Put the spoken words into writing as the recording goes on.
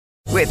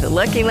With the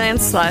Lucky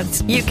Land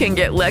Slots, you can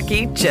get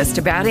lucky just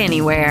about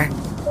anywhere.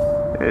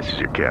 This is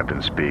your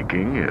captain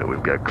speaking.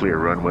 We've got clear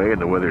runway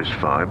and the weather's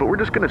fine, but we're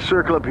just going to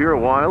circle up here a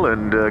while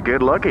and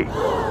get lucky.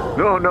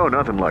 No,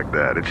 nothing like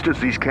that. It's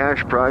just these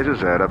cash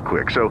prizes add up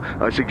quick. So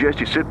I suggest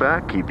you sit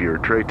back, keep your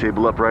tray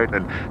table upright,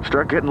 and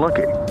start getting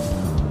lucky.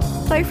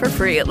 Play for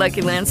free at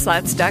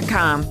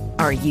LuckyLandSlots.com.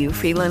 Are you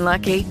feeling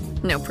lucky?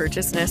 No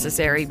purchase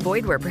necessary.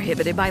 Void where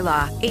prohibited by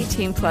law.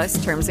 18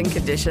 plus terms and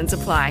conditions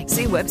apply.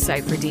 See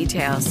website for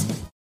details.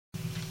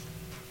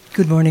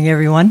 Good morning,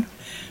 everyone.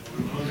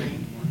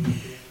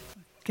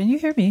 Can you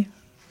hear me?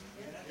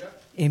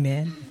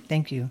 Amen.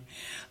 Thank you.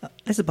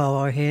 Let's bow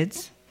our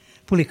heads.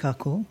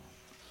 Pulikako.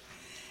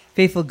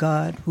 Faithful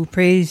God, who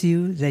praise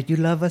you that you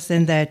love us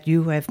and that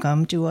you have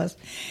come to us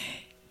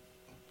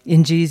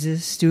in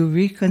Jesus to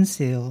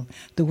reconcile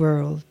the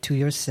world to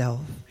yourself.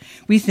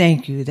 We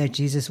thank you that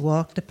Jesus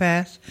walked the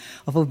path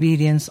of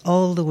obedience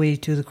all the way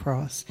to the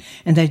cross,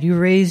 and that you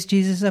raised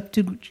Jesus up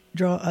to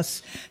draw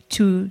us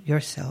to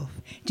yourself.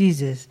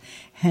 Jesus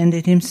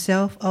handed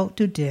himself out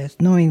to death,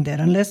 knowing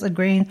that unless a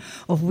grain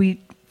of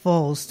wheat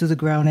falls to the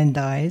ground and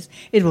dies,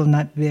 it will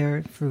not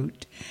bear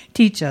fruit.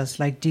 Teach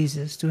us, like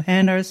Jesus, to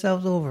hand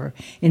ourselves over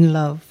in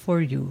love for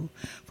you,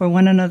 for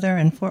one another,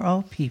 and for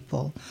all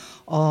people,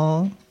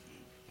 all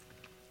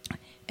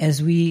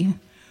as we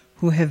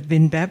who have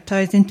been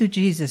baptized into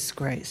Jesus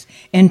Christ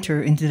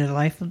enter into the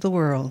life of the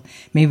world.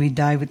 May we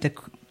die with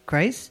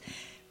Christ,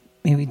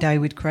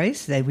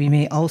 that we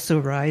may also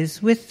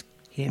rise with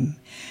him.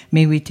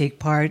 May we take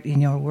part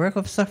in your work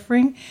of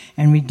suffering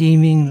and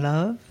redeeming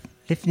love,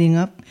 lifting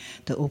up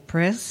the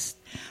oppressed,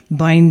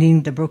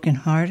 binding the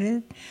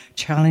brokenhearted,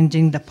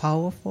 challenging the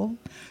powerful,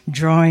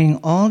 drawing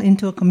all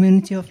into a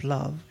community of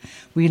love.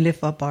 We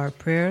lift up our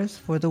prayers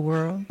for the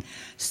world,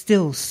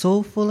 still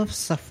so full of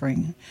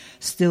suffering,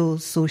 still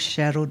so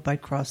shadowed by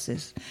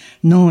crosses.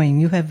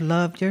 Knowing you have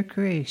loved your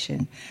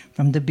creation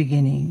from the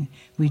beginning,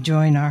 we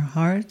join our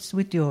hearts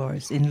with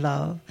yours in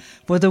love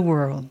for the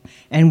world,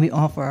 and we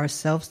offer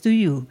ourselves to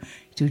you,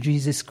 to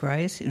Jesus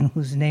Christ, in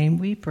whose name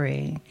we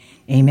pray.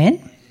 Amen.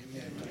 Amen.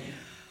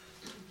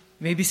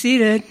 You may be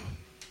seated.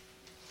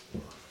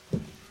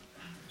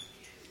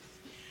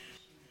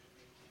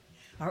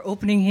 Our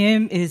opening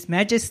hymn is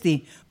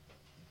Majesty.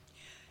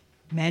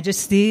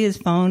 Majesty is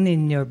found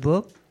in your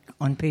book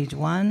on page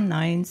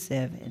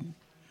 197.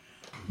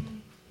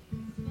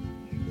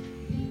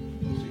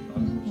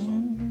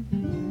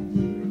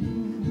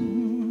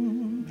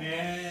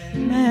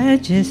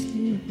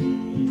 Majesty,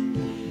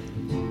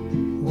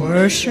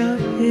 worship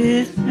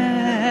his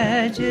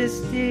majesty.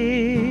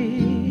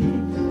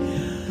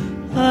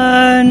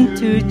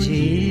 Unto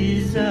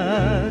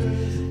Jesus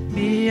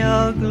be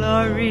all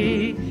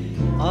glory,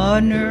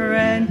 honor,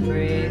 and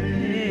praise.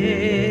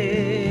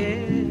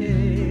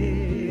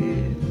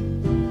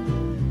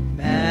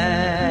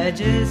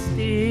 Majesty,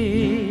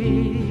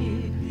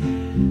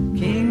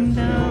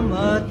 kingdom,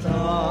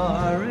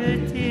 authority,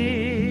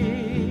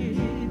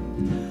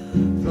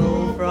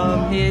 flow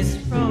from his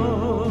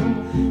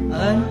throne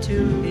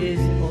unto his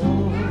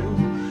own,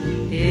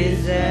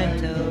 his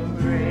anthem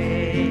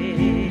praise.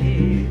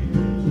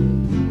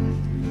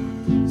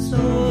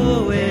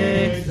 So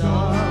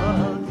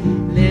exalt,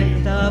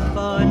 lift up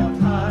on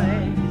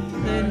high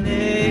the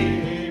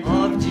name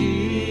of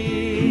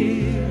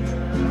Jesus.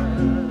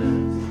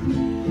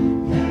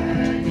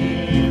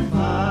 Magnify,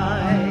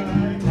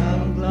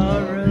 come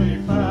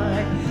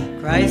glorify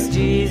Christ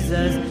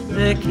Jesus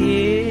the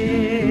King.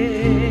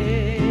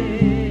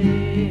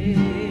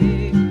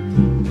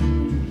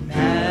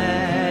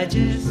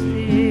 Majesty,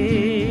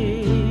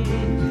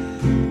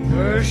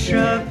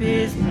 worship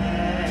his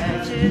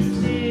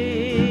majesty.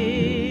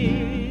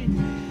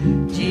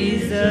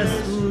 Jesus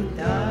who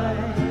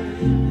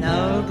died,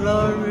 now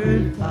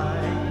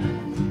glorified,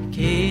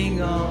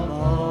 King of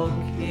all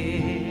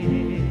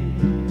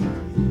kings.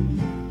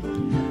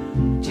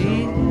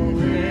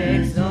 Jesus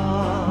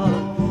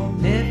exalt,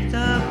 lift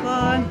up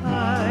on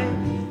high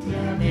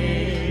the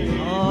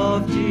name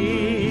of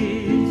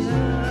Jesus.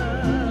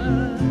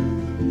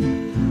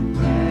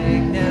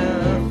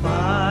 Magnify,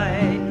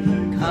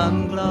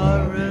 come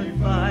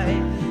glorify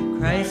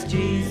Christ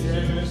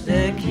Jesus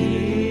the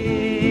King.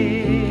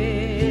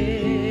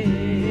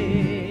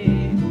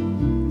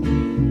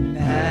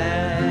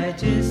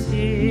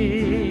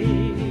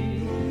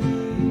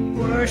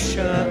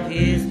 Worship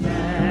his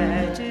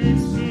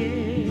majesty.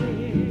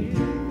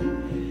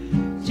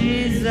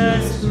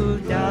 Jesus who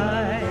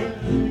died,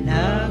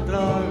 now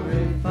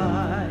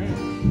glorified,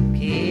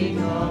 King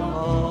of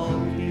all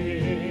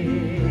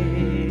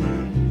kings.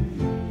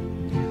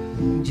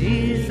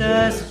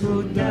 Jesus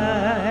who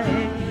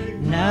died,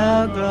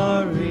 now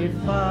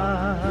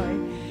glorified,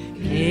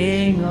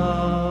 King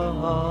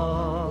of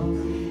all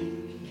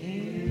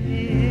kings.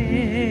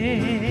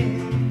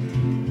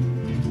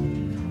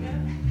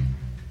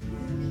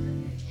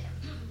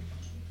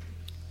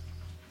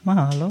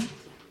 Mahalo.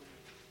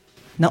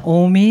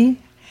 Naomi,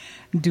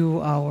 do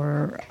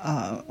our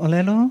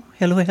olelo,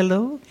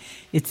 hello.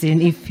 It's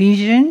in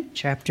Ephesians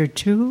chapter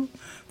 2,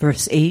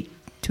 verse 8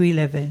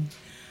 2:11.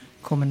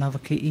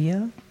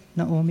 Komanavakia,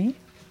 Naomi.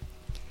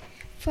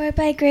 For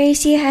by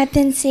grace you have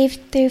been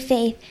saved through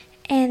faith,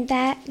 and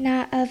that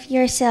not of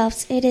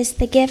yourselves. It is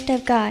the gift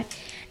of God,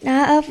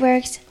 not of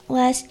works,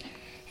 lest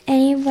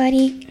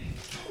anybody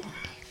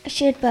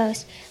should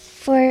boast.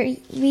 For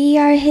we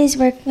are his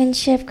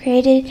workmanship,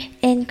 created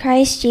in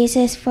Christ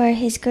Jesus for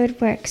his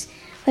good works,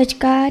 which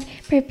God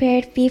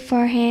prepared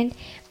beforehand,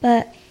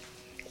 but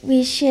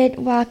we should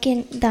walk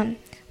in them.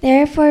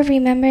 Therefore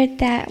remember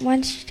that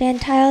once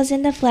Gentiles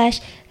in the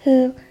flesh,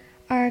 who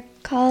are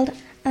called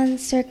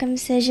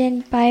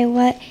uncircumcision by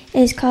what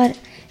is called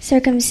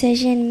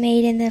circumcision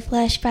made in the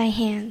flesh by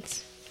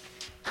hands.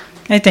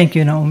 I thank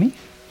you, Naomi.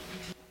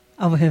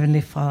 Our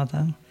Heavenly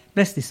Father,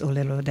 bless this, O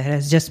Lord, that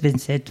has just been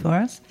said to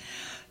us.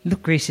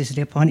 Look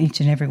graciously upon each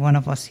and every one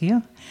of us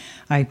here.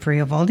 I pray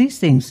of all these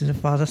things to the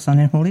Father, Son,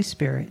 and Holy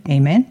Spirit.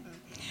 Amen.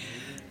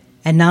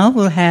 And now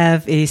we'll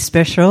have a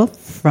special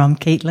from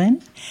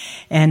Caitlin,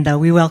 and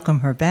we welcome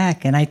her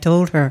back. And I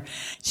told her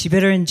she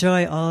better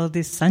enjoy all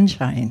this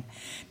sunshine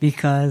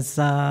because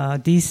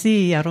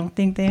D.C., I don't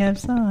think they have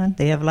sun.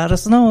 They have a lot of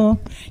snow.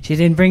 She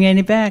didn't bring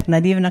any back,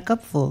 not even a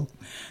cupful,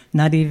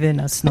 not even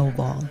a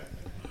snowball.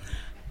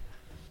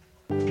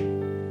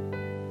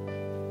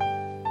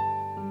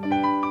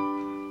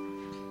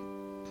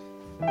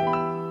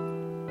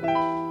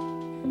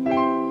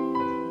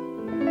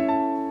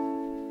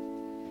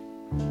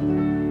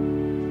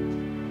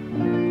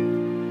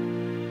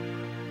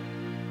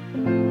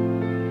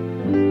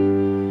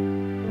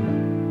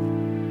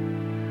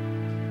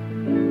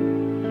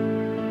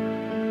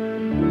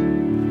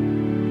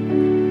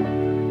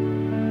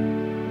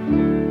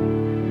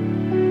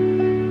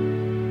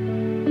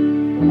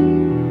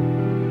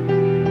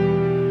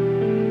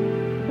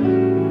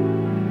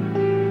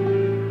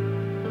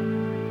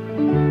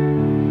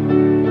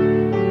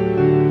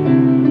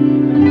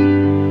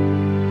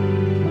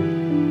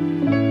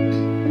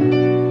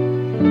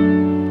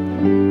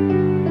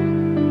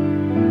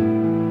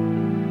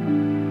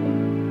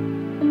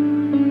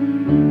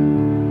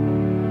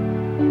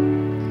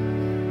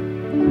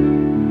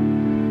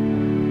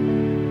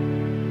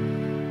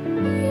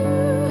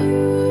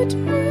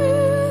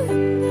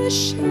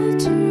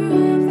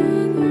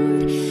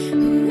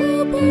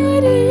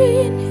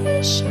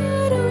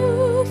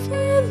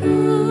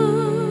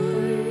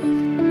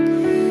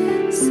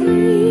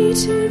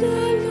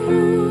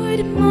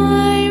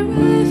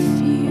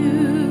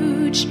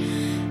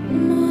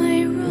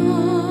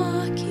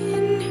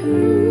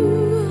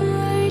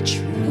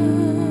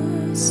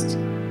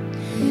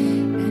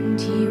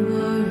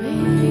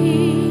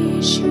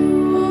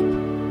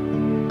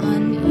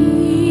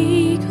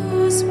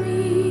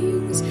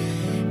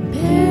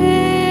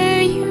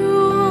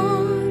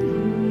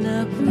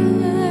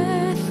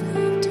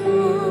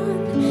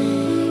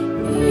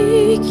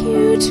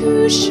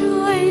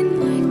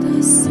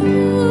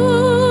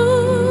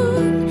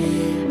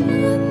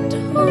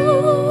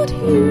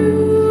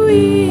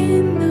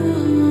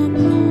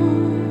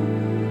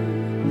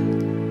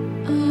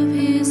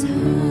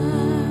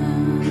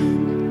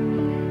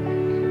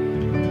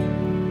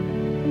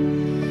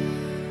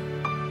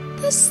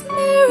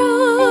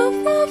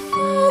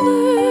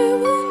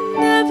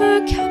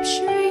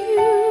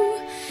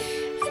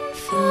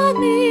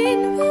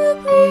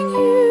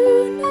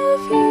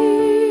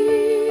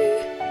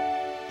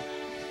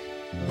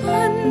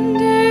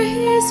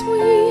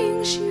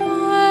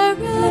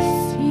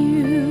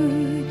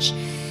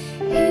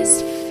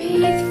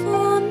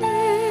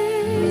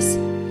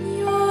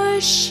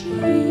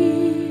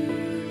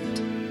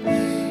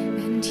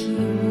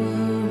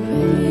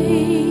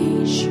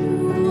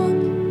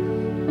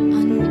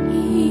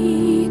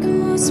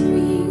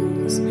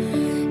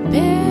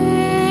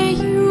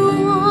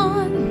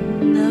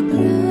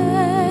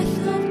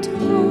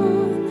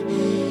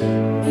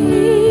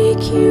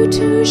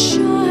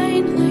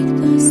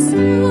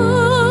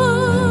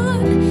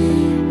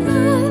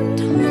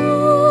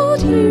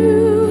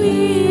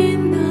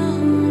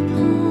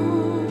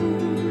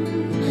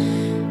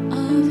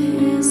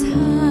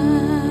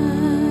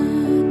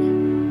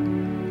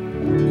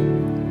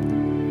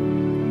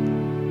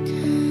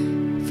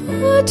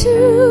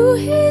 To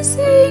his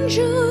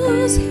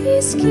angels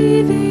he's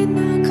given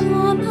a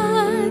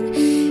command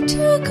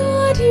to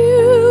guard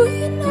you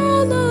in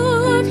all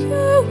of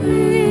your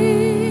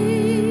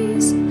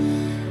ways.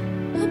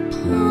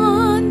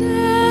 Upon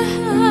their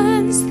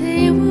hands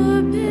they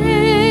will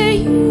bear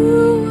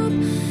you up,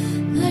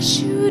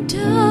 lest you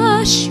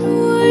dash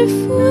your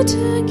foot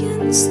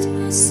against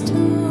a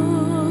stone.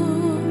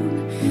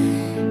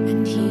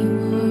 And he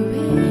will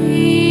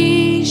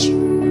raise you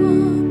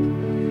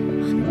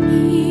up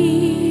on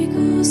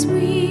eagle's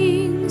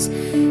wings,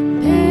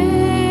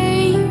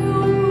 bear you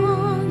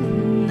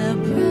on the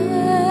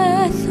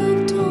breath of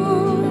dawn.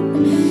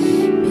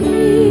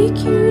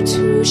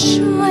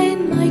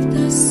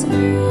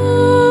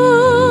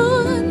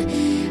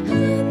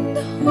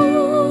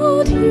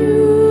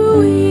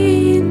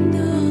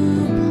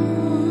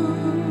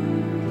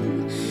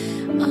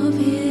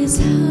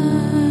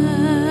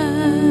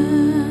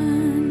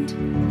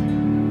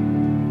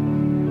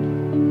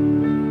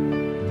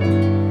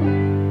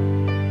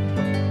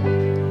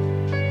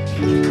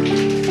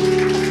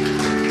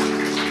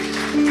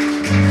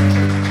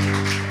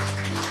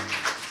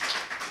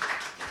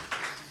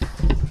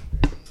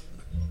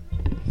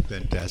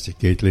 Fantastic,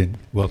 Caitlin.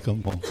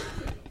 Welcome.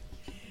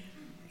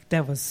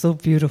 That was so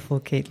beautiful,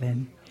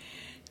 Caitlin.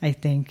 I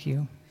thank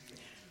you.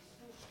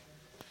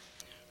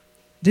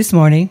 This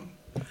morning,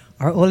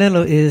 our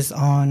Olelo is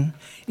on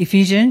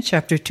Ephesians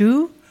chapter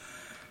 2,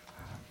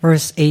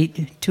 verse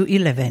 8 to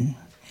 11.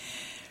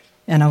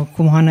 And our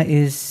Kumhana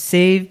is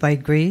saved by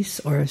grace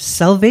or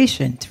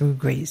salvation through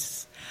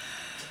grace.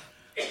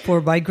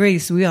 For by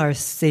grace we are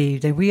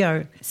saved, and we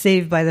are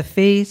saved by the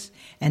faith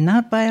and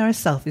not by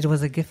ourselves. It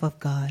was a gift of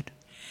God.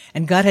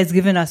 And God has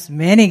given us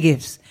many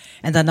gifts.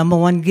 And the number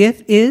one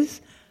gift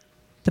is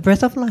the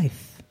breath of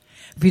life.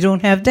 If we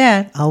don't have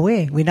that,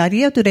 away. We're not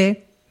here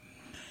today.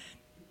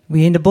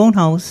 We're in the bone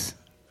house.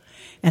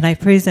 And I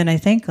praise and I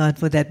thank God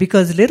for that.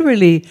 Because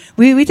literally,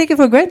 we take it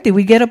for granted.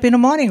 We get up in the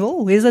morning.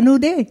 Oh, here's a new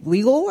day.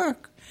 We go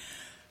work.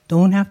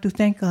 Don't have to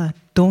thank God.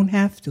 Don't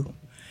have to.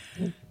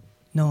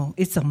 No,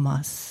 it's a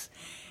must.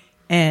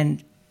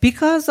 And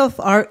because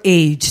of our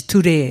age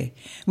today,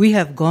 we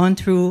have gone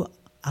through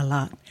a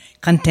lot.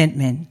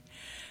 Contentment.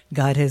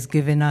 God has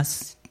given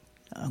us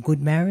a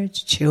good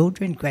marriage,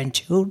 children,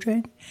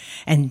 grandchildren.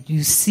 And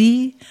you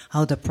see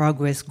how the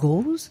progress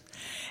goes.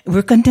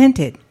 We're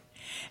contented.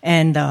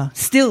 And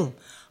still,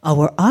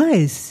 our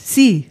eyes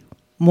see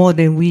more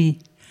than we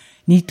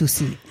need to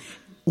see,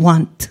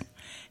 want.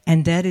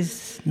 And that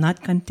is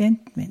not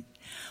contentment.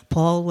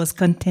 Paul was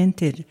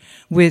contented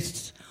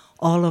with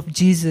all of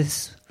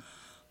Jesus'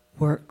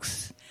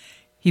 works.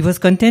 He was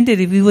contented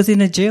if he was in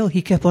a jail.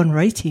 He kept on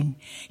writing.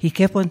 He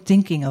kept on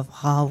thinking of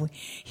how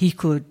he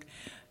could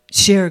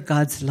share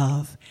God's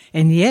love.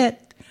 And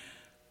yet,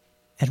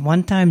 at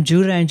one time,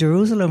 Judah and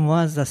Jerusalem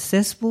was a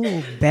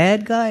cesspool,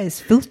 bad guys,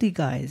 filthy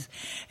guys.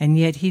 And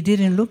yet he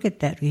didn't look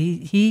at that.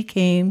 He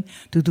came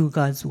to do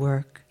God's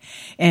work.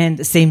 And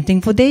the same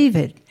thing for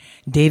David.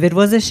 David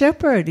was a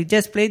shepherd. He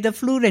just played the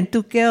flute and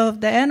took care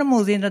of the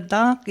animals in the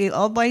dark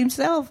all by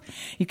himself.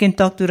 He can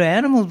talk to the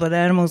animals, but the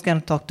animals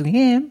can't talk to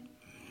him.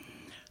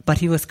 But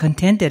he was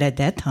contented at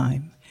that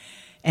time.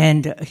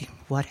 And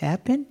what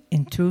happened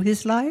through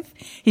his life?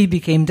 He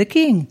became the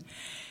king.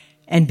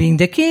 And being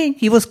the king,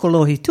 he was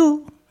Kolohi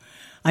too.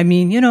 I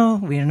mean,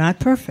 we're not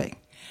perfect.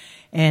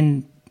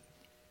 And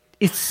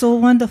it's so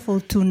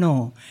wonderful to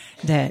know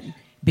that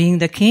being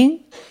the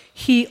king,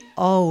 he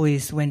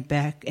always went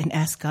back and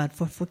asked God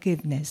for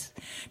forgiveness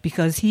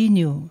because he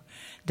knew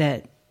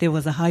that there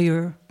was a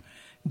higher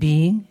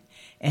being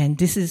and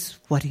this is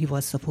what he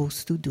was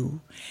supposed to do.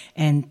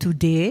 And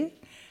today,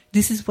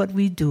 this is what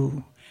we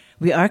do.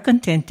 We are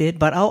contented,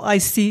 but our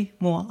eyes see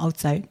more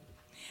outside.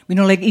 We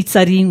don't like eat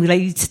sardine, we like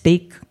eat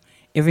steak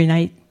every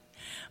night.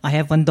 I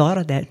have one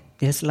daughter that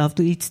just loves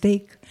to eat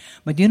steak.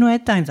 But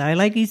at times I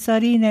like eat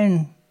sardine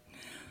and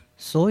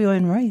soya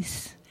and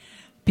rice.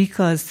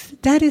 Because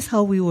that is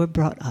how we were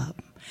brought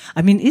up.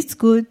 I mean, it's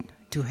good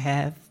to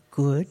have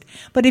good.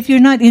 But if you're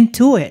not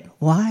into it,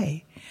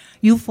 why?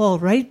 You fall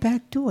right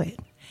back to it.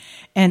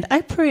 And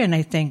I pray and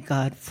I thank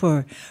God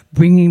for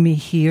bringing me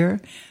here.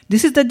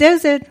 This is the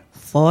desert,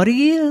 40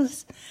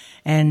 years.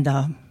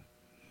 And,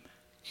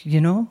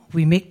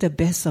 we make the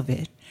best of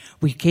it.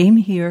 We came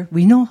here.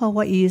 We know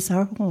Hawaii is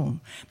our home.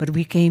 But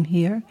we came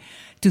here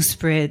to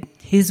spread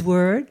His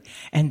word.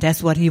 And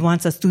that's what He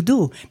wants us to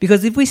do.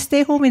 Because if we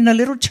stay home in a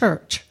little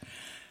church,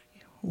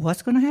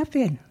 what's going to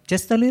happen?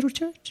 Just a little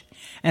church.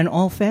 And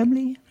all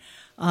family.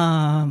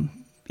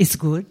 It's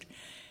good.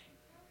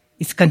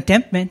 It's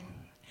contentment.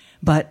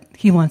 But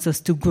He wants us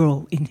to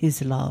grow in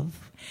His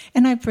love.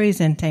 And I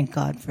praise and thank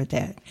God for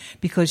that.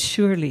 Because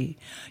surely,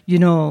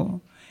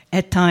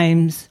 at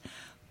times,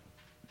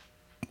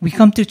 we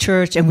come to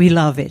church and we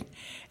love it.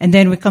 And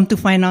then we come to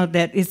find out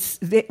that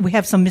we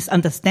have some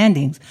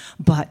misunderstandings.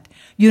 But,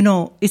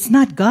 it's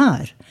not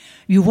God.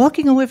 You're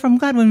walking away from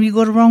God when we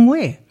go the wrong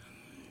way.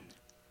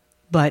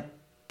 But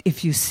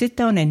if you sit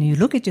down and you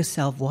look at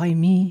yourself, why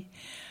me?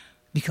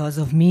 Because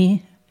of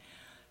me?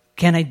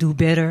 Can I do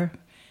better?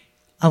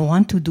 I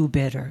want to do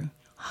better.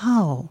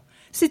 How?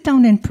 Sit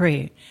down and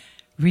pray.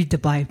 Read the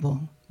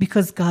Bible.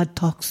 Because God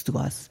talks to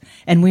us.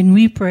 And when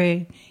we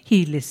pray,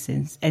 He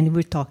listens. And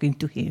we're talking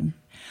to Him.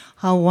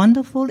 How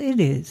wonderful it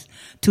is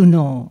to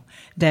know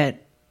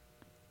that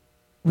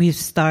we've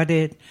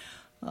started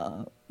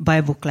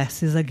Bible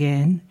classes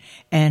again.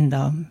 And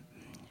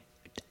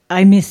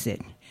I miss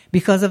it.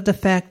 Because of the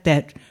fact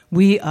that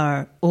we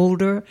are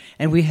older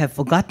and we have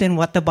forgotten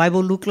what the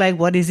Bible looks like,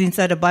 what is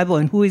inside the Bible,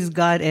 and who is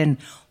God, and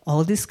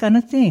all this kind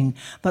of thing.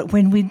 But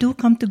when we do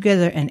come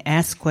together and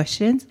ask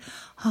questions,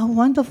 how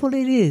wonderful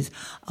it is.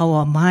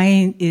 Our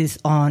mind is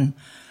on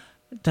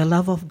the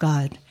love of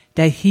God,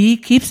 that He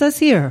keeps us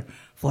here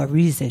for a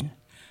reason,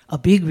 a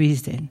big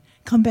reason.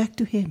 Come back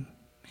to Him.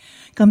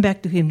 Come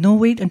back to Him. Don't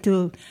wait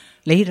until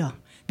later,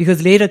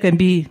 because later can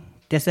be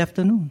this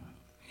afternoon.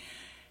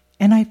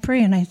 And I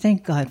pray and I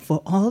thank God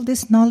for all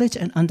this knowledge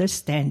and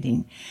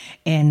understanding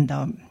and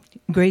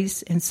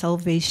grace and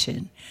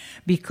salvation,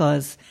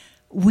 because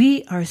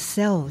we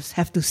ourselves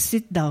have to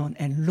sit down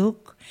and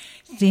look,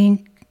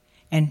 think,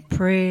 and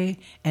pray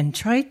and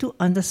try to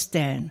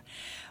understand.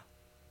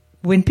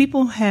 When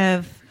people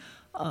have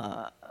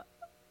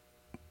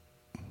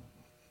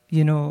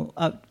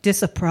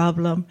just a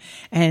problem.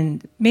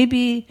 And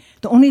maybe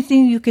the only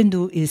thing you can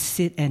do is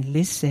sit and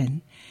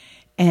listen.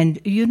 And,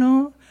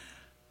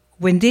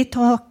 when they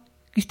talk,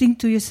 you think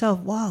to yourself,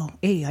 wow,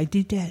 hey, I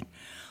did that.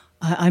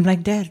 I'm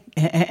like that.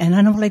 And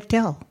I don't like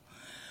tell.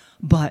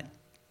 But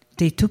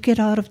they took it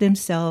out of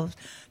themselves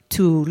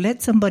to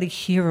let somebody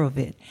hear of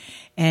it.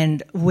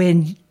 And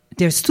when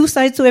there's two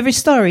sides to every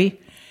story,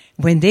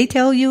 when they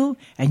tell you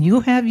and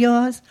you have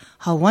yours,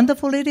 how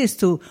wonderful it is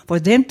for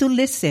them to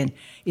listen.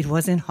 It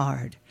wasn't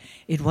hard.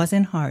 It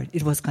wasn't hard.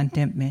 It was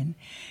contentment.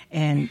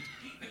 And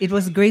it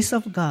was grace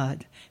of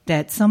God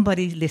that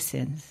somebody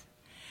listens.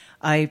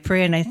 I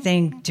pray and I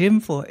thank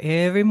Jim for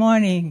every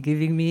morning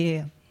giving me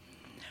a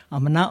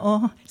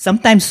manao.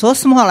 Sometimes so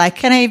small I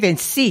cannot even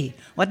see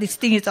what this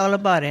thing is all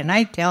about. And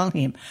I tell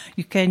him,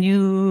 can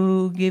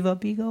you give a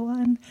bigger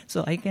one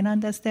so I can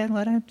understand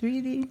what I'm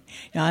reading?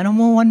 I don't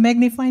want one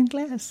magnifying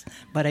glass,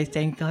 but I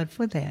thank God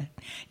for that.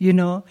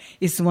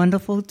 It's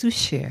wonderful to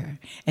share.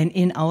 And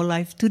in our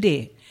life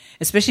today,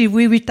 especially if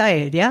we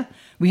retired,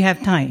 we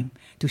have time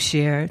to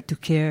share, to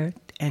care,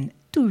 and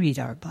to read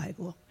our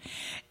Bible.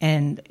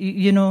 And,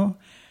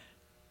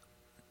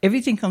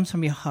 everything comes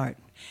from your heart.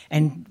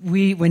 And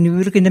when we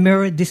look in the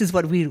mirror, this is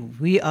what we do.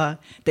 We are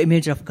the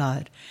image of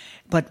God.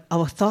 But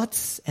our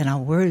thoughts and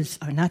our words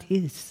are not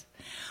His.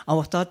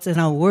 Our thoughts and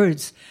our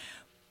words,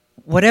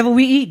 whatever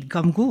we eat,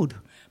 come good.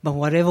 But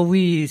whatever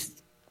we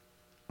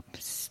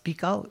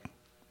speak out,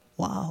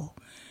 wow.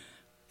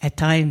 At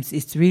times,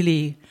 it's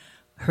really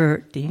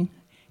hurting.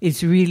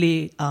 It's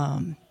really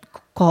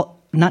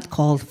not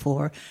called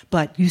for,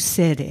 but you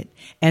said it.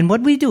 And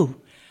what we do,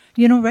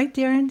 right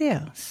there and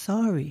there,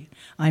 sorry,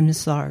 I'm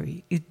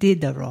sorry, you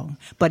did the wrong.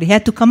 But it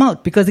had to come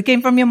out because it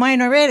came from your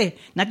mind already,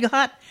 not your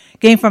heart.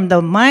 Came from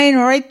the mind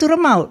right to the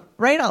mouth,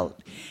 right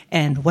out.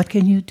 And what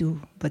can you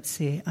do but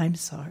say, I'm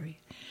sorry?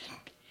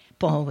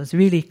 Paul was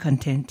really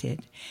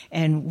contented.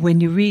 And when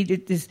you read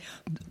it,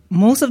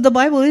 most of the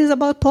Bible is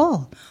about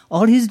Paul,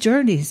 all his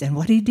journeys and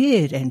what he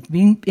did and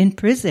being in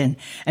prison.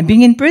 And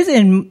being in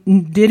prison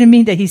didn't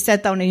mean that he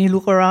sat down and he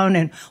looked around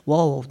and,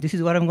 whoa, this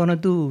is what I'm going to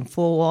do,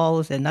 4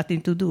 walls and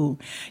nothing to do.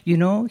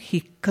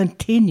 He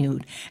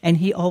continued. And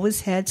he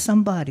always had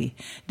somebody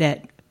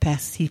that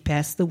he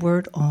passed the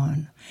word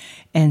on.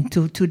 And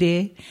to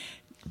today,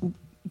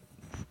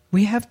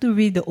 we have to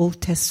read the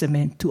Old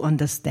Testament to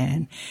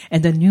understand.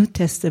 And the New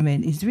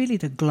Testament is really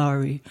the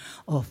glory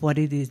of what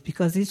it is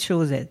because it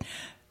shows that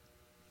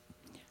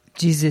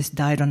Jesus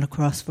died on the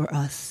cross for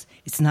us.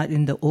 It's not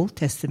in the Old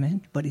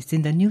Testament, but it's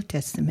in the New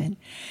Testament.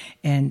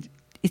 And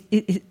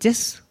it's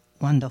just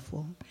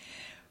wonderful.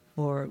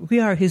 For we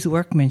are His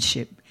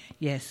workmanship,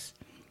 yes,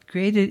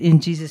 created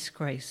in Jesus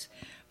Christ.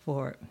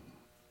 For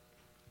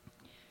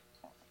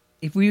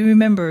if we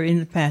remember in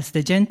the past,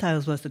 the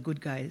Gentiles was the good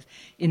guys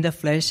in the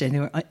flesh and they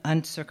were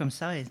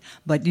uncircumcised.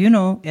 But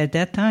at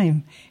that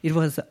time, it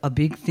was a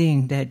big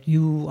thing that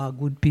you are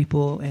good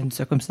people and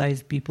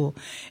circumcised people.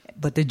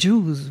 But the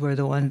Jews were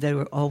the ones that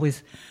were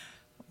always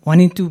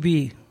wanting to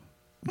be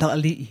the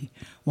ali'i,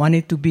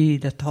 wanted to be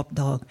the top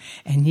dog.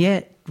 And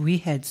yet, we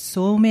had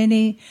so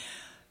many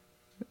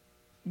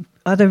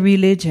other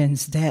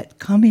religions that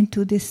come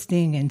into this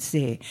thing and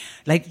say,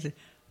 like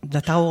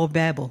the Tower of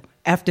Babel,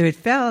 after it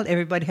fell,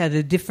 everybody had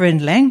a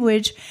different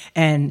language,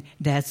 and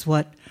that's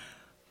what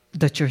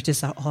the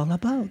churches are all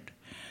about.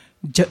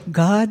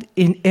 God,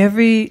 in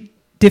every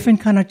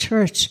different kind of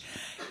church,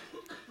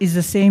 is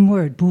the same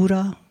word.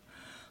 Buddha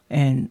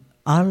and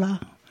Allah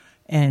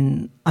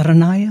and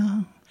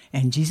Aranaya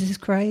and Jesus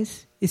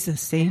Christ is the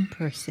same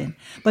person.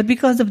 But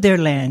because of their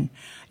land,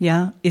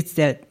 it's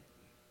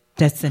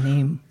that's the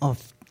name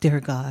of their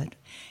God.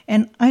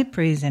 And I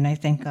praise and I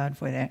thank God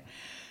for that.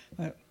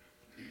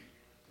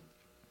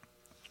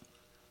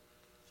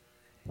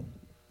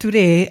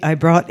 Today, I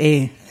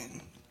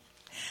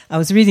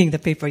was reading the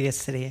paper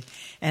yesterday,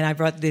 and I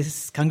brought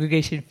this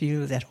congregation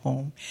views at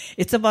home.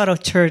 It's about a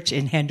church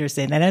in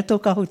Henderson, and I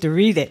told Kahu to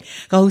read it.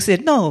 Kahu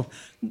said, no,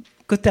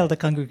 go tell the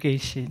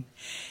congregation.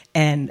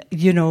 And,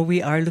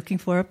 we are looking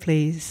for a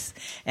place,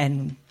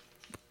 and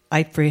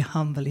I pray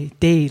humbly,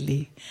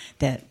 daily,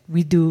 that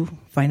we do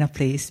find a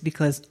place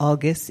because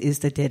August is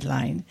the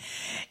deadline.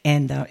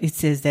 And it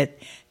says that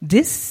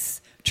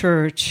this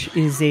church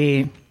is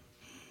a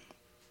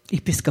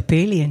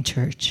Episcopalian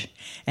church,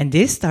 and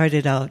they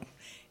started out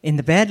in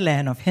the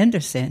Badland of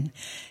Henderson,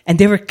 and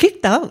they were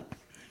kicked out.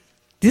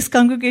 This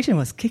congregation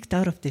was kicked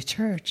out of the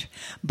church,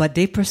 but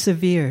they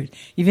persevered,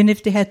 even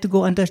if they had to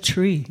go under a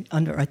tree,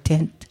 under a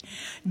tent,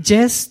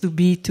 just to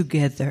be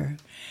together.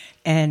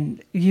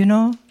 And,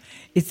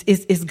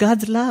 it's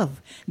God's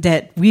love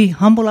that we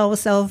humble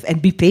ourselves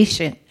and be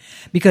patient,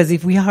 because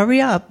if we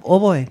hurry up, oh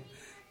boy,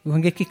 we're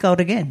going to get kicked out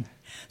again.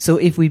 So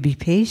if we be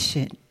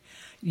patient,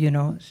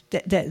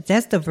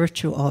 that's the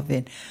virtue of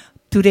it.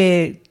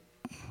 Today,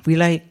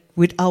 we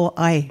with our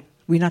eye,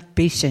 we're not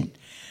patient.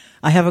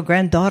 I have a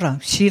granddaughter.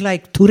 She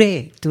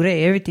today,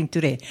 everything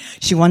today.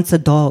 She wants a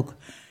dog,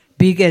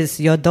 big as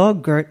your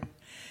dog, Gert,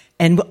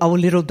 and our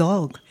little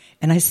dog.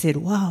 And I said,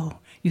 wow,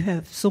 you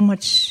have so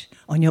much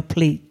on your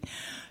plate.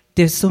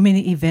 there's so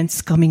many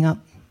events coming up.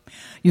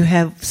 You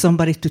have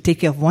somebody to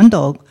take care of one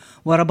dog.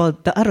 What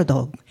about the other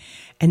dog?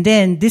 And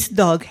then this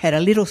dog had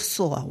a little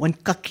sore, one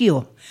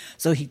kakio.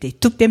 So they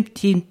took them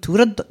to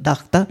the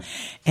doctor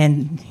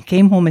and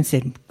came home and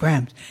said,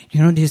 Grams,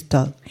 you know this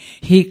dog,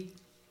 he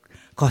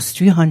cost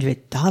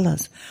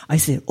 $300. I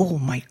said, oh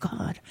my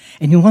God.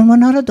 And you want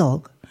one other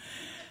dog?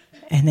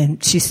 And then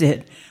she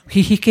said,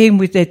 he came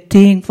with that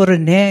thing for the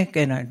neck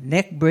and a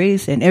neck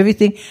brace and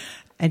everything,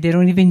 and they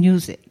don't even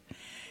use it.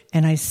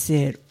 And I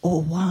said, oh,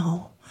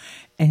 wow.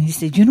 And he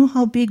said, you know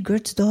how big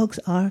Gert's dogs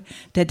are?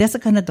 That's the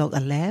kind of dog, a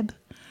lab?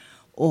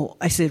 Oh,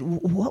 I said,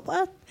 what?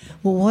 Well,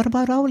 what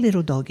about our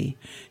little doggy?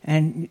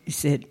 And he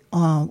said,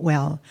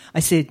 well,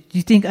 I said, do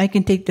you think I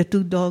can take the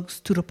two dogs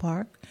to the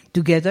park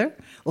together?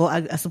 Or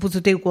I'm supposed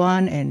to take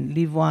one and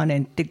leave one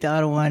and take the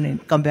other one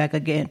and come back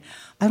again?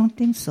 I don't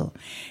think so.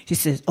 She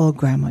says, oh,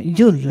 Grandma,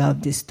 you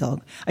love this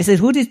dog. I said,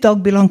 who did this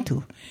dog belong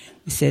to?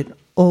 He said,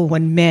 oh,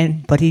 one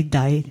man, but he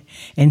died.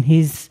 And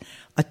his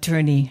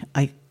attorney,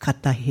 I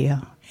cut the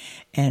hair.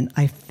 And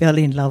I fell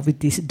in love with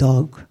this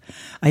dog.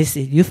 I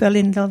said, you fell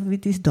in love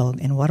with this dog,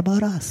 and what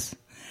about us?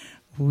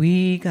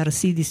 We got to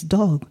see this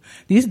dog.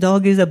 This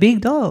dog is a big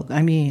dog.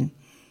 I mean,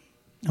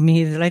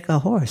 he's like a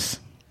horse.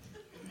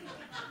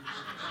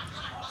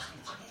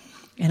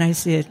 And I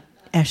said,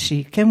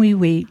 Ashley, can we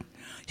wait?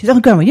 She said,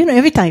 oh, Grandma,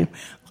 every time,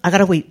 I got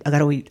to wait.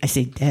 I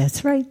said,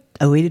 that's right.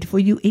 I waited for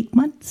you 8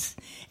 months,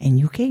 and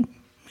you came.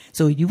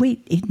 So you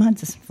wait 8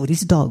 months for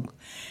this dog.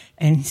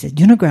 And he said,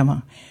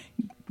 Grandma,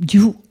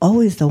 you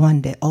always the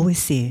one that always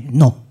say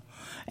no.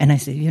 And I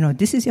said,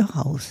 this is your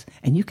house,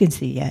 and you can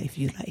say yeah if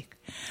you like.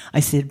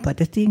 I said, but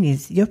the thing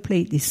is, your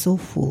plate is so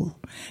full.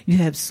 You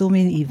have so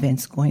many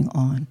events going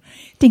on.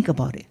 Think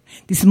about it.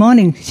 This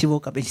morning, she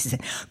woke up and she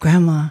said,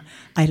 Grandma,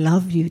 I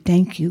love you.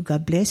 Thank you.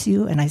 God bless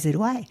you. And I said,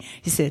 why?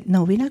 She said,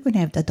 no, we're not going to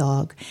have the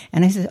dog.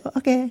 And I said,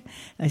 okay.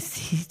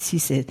 She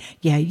said,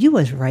 yeah, you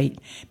was right,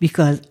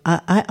 because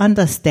I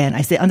understand.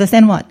 I said,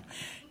 understand what?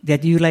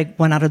 That you like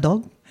one other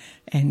dog?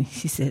 And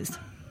she says,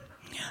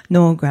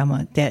 no,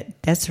 Grandma,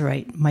 that's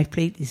right. My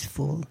plate is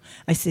full.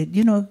 I said,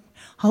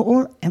 how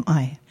old am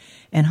I?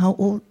 And how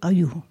old are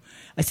you?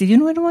 I said,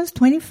 when I was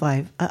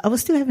 25, I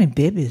was still having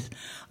babies.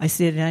 I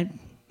said,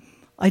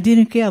 I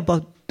didn't care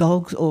about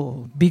dogs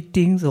or big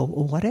things or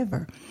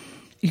whatever.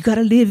 You got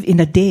to live in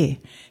a day.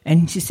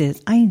 And she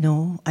says, I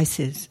know. I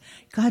says,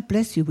 God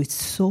bless you with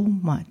so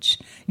much.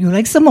 You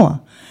like some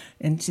more?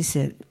 And she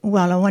said,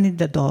 well, I wanted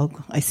the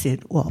dog. I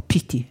said, well,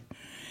 pity.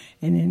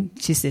 And then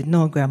she said,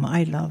 no, Grandma,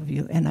 I love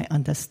you, and I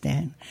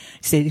understand.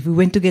 She said, if we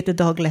went to get the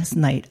dog last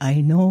night,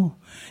 I know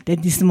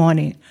that this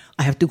morning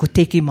I have to go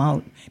take him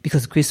out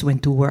because Chris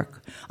went to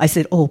work. I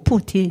said, oh,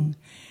 poor thing.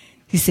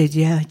 He said,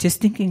 yeah, just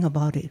thinking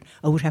about it,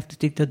 I would have to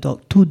take the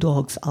dog, 2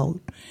 dogs out,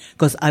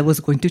 because I was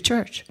going to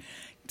church.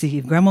 See,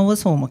 if Grandma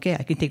was home, okay,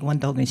 I can take one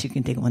dog and she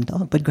can take one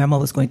dog, but Grandma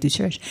was going to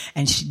church,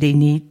 and they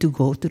need to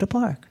go to the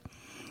park.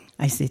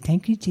 I said,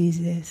 thank you,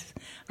 Jesus.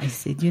 I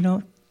said,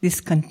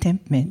 this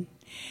contentment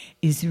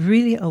is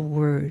really a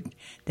word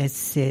that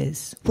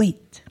says,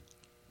 wait,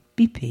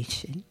 be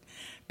patient,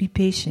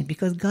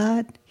 because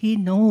God, He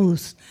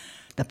knows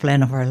the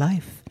plan of our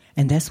life,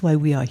 and that's why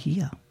we are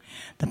here.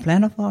 The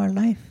plan of our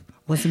life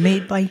was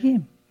made by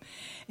Him,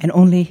 and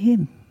only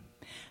Him.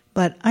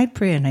 But I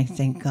pray and I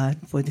thank God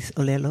for this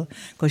Olelo,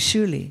 because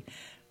surely,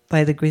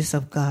 by the grace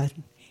of God,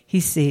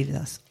 He saved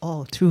us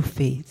all through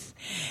faith,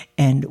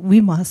 and we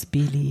must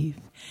believe,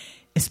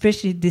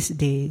 especially these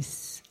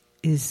days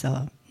is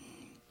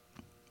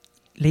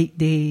late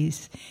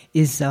days,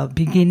 is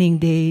beginning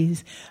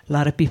days. A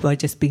lot of people are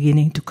just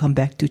beginning to come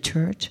back to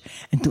church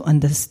and to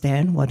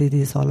understand what it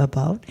is all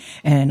about.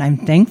 And I'm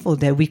thankful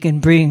that we can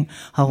bring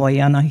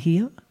Hawaiiana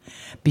here,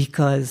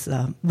 because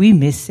we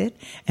miss it.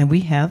 And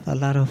we have a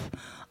lot of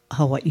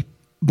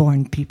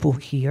Hawaii-born people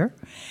here.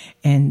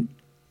 And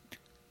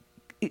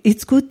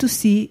it's good to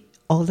see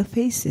all the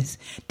faces,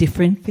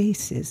 different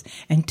faces,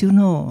 and to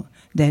know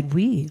that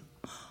we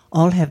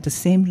all have the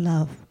same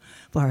love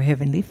for our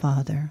Heavenly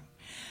Father.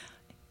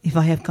 If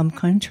I have come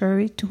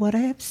contrary to what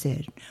I have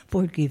said,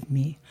 forgive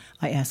me.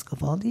 I ask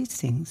of all these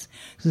things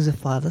through the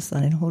Father,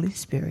 Son, and Holy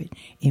Spirit.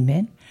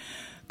 Amen.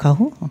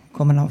 Kahu,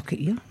 komanau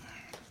kia.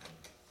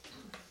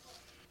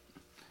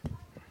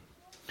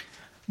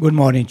 Good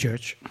morning,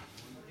 church.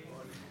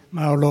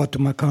 My Lord, to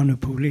my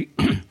Puli,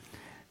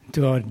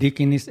 to our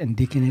deaconess and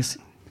deaconess,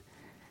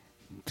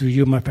 to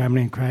you, my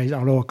family in Christ,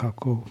 aloha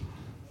kako.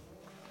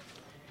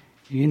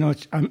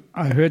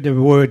 I heard the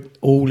word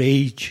old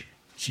age.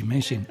 She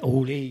mentioned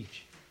old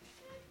age.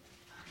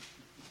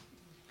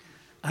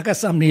 I got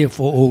something here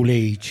for old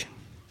age.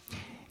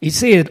 It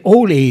said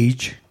old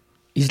age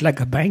is like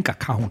a bank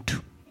account.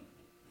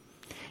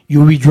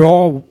 You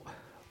withdraw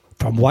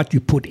from what you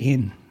put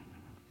in.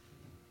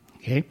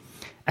 Okay?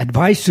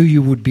 Advice to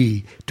you would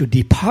be to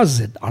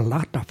deposit a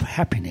lot of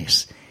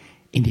happiness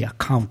in the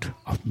account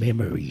of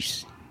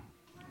memories.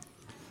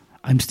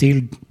 I'm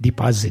still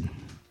depositing.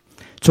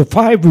 So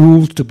 5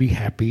 rules to be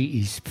happy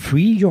is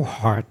free your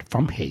heart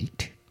from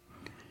hate,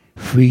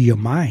 free your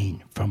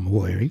mind from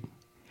worry,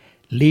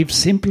 Live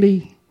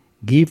simply,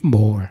 give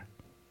more,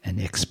 and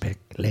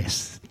expect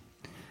less.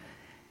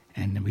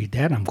 And with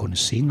that, I'm going to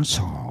sing a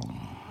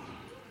song.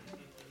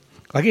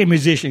 Okay,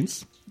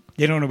 musicians,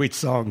 you don't know which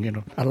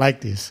song, I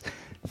like this.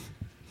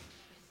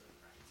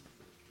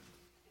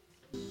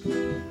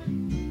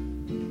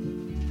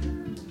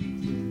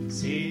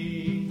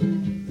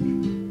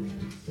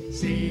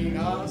 Sing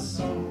a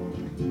song,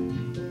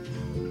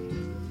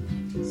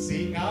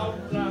 sing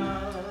out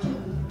loud,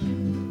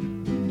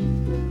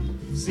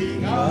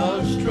 sing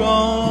out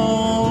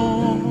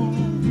strong,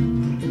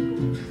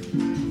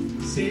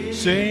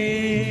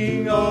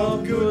 sing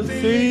of good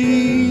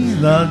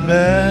things not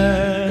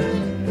bad.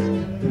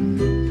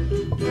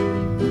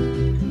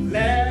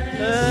 Let's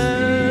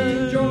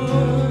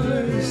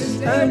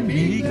rejoice and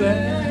be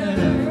glad.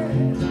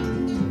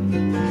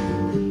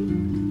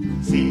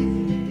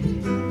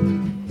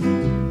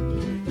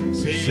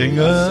 Sing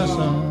a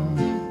song,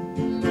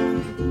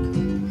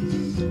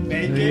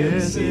 make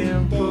it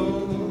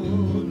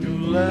simple to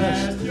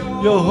last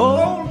your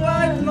whole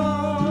life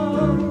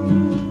long.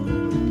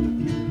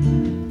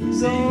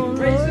 Sing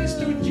praises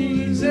to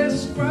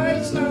Jesus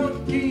Christ our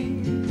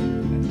King,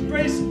 and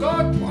praise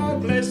God for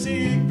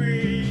blessing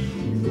free.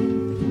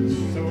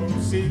 So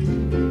sing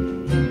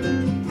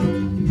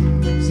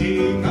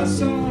a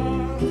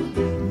song,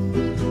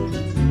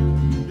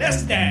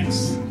 let's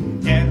dance,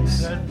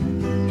 dance.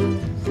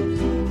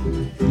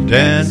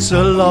 Dance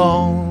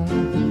along,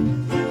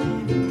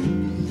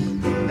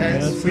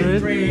 dance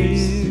with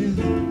praise,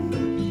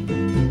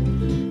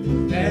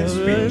 dance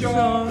with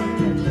joy.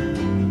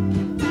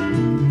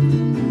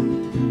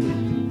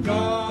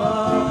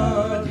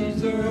 God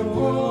deserves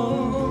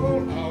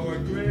all our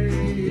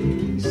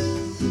grace.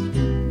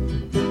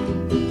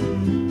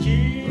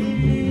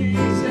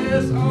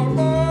 Jesus, our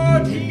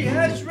Lord, He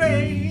has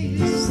raised.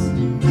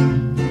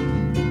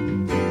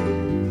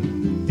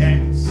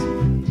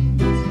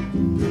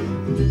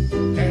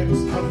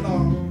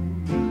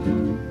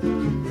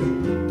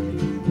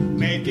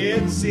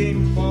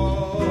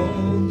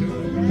 Simple to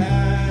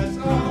last a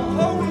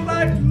whole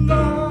life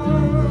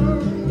long.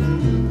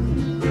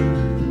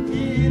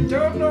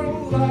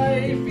 Eternal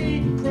life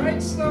in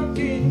Christ the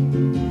King.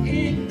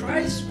 In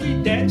Christ we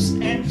dance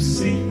and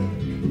sing.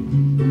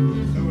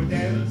 So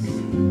dance,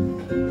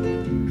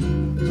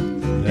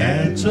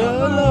 dance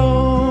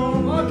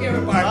alone. Okay,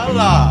 everybody.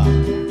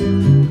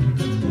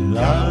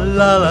 La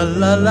la la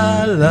la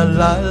la la la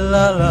la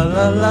la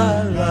la la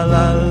la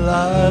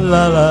la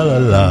la la la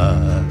la.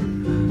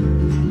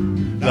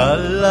 La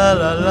la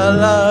la la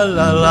la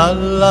la la la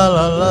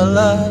la la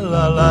la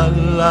la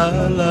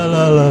la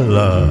la la la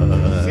la.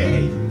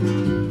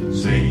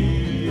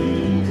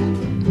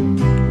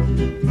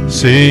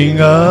 Sing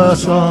a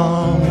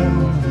song,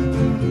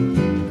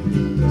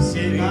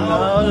 sing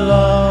out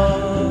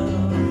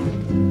loud,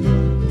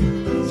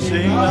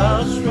 sing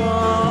out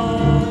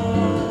strong,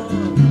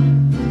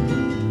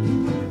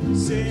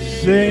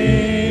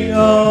 sing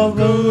of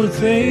good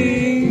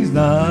things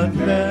not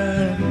bad.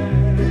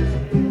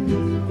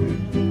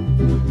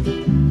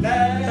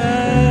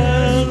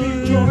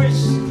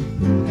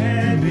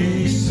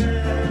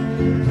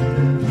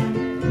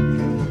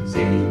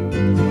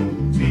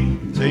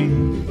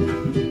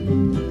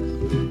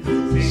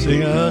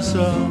 Sing a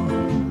song,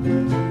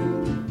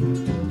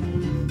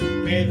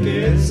 make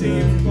it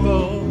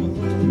simple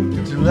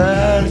to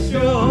last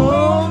your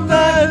whole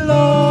night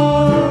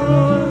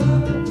long.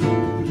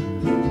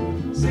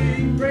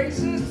 Sing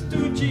praises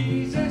to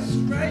Jesus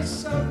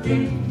Christ our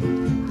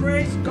King.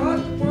 Praise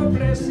God for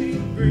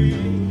blessing free.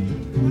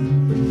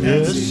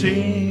 Let's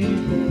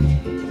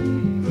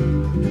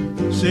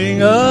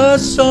sing a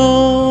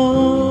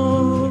song.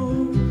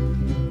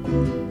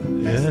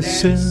 Let's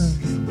sing.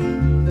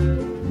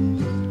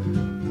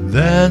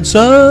 Dance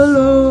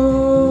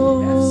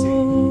alone,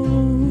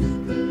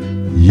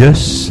 yes,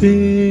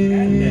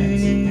 sing,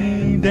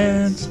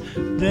 dance,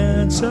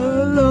 dance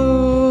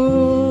alone.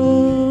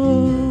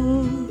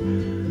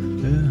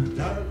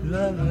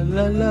 La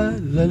la la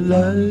la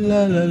la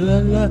la la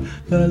la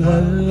la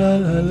la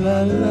la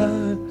la la.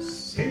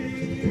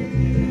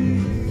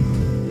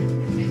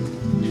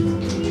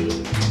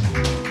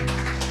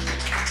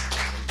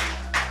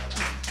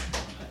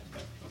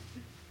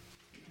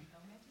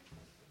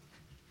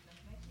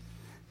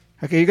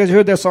 Okay, you guys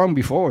heard that song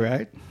before,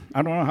 right?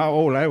 I don't know how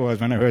old I was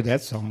when I heard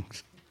that song.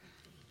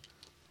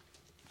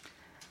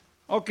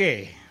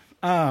 Okay.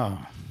 Do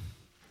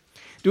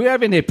we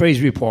have any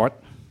praise report?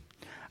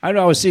 I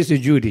know our sister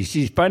Judy,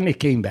 she finally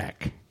came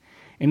back.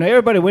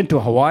 Everybody went to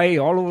Hawaii,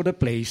 all over the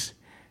place.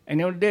 And,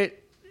 they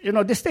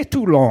stay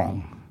too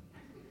long.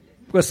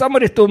 Because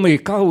somebody told me,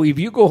 Kahu, if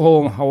you go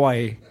home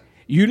Hawaii,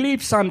 you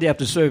leave Sunday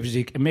after service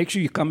and make sure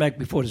you come back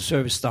before the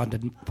service starts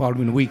the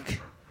following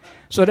week.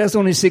 So that's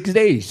only 6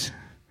 days.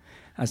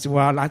 I said,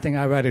 well, I think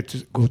I'd rather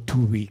go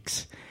 2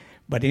 weeks.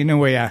 But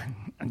anyway,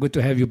 good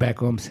to have you back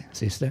home,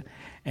 sister.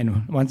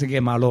 And once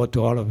again, my Lord,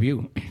 to all of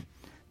you.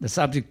 The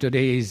subject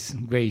today is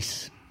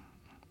grace.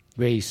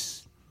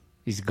 Grace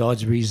is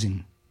God's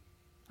reason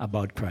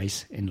about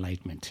Christ's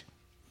enlightenment.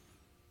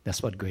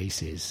 That's what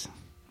grace is.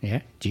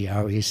 Yeah,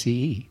 Grace.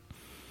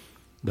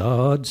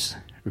 God's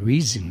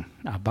reason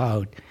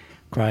about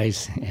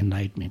Christ's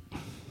enlightenment.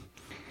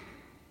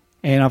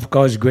 And of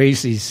course,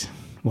 grace is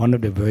one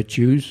of the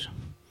virtues.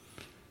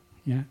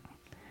 Yeah,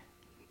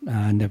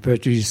 and the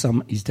virtue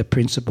is the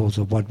principles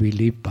of what we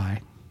live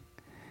by.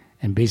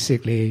 And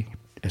basically,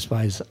 as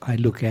far as I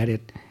look at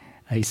it,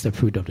 it's the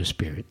fruit of the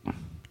Spirit,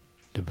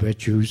 the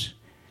virtues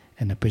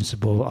and the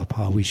principle of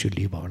how we should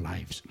live our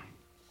lives.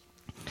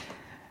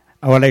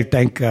 I would like to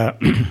thank our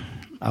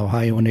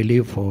High Honorary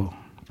Leader for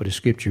the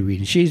scripture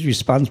reading. She's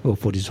responsible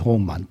for this whole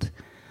month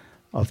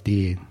of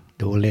the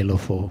Olelo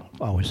for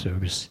our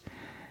service.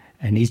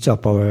 And each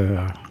of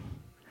our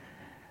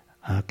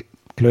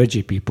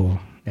clergy people,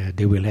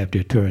 they will have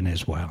their turn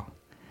as well.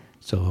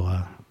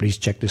 So please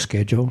check the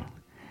schedule.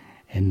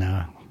 And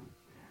I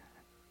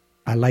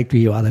like to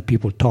hear other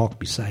people talk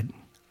beside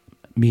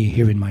me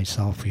hearing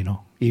myself,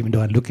 Even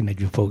though I'm looking at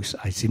you folks,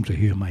 I seem to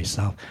hear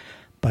myself.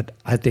 But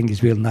I think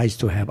it's real nice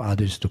to have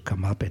others to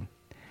come up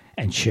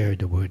and share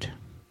the word,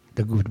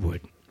 the good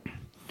word.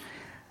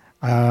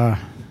 All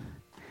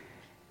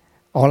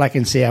I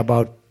can say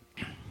about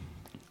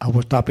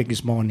our topic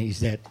this morning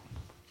is that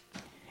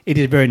it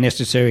is very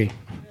necessary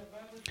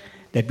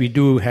that we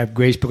do have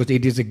grace because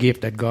it is a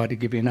gift that God has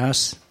given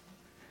us.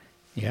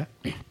 Yeah.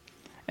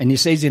 And He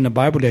says in the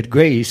Bible that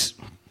grace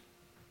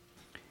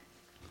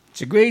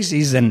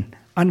is an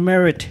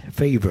unmerited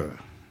favor.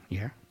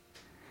 Yeah.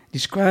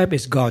 Described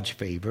as God's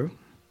favor,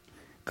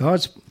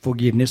 God's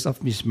forgiveness of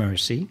His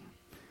mercy,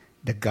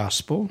 the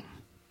gospel,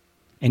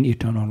 and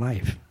eternal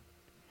life.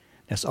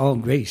 That's all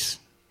grace.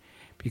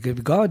 Because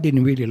if God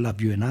didn't really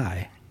love you and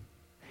I,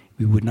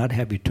 we would not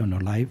have eternal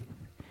life.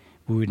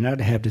 We would not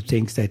have the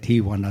things that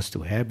He wants us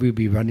to have. We'd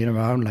be running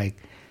around like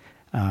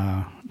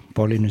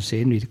Pauline was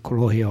saying, we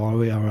crawl here all the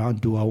way around,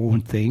 do our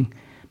own thing.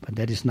 But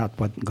that is not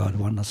what God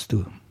wants us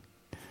to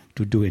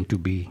do and to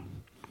be.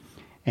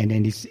 And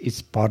then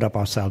it's part of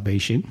our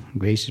salvation.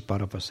 Grace is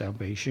part of our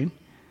salvation.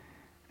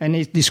 And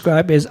it's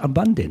described as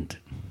abundant.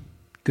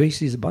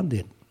 Grace is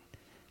abundant.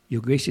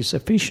 Your grace is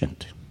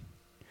sufficient.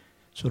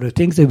 So the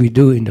things that we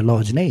do in the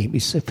Lord's name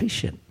is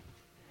sufficient.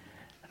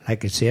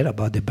 Like I said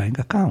about the bank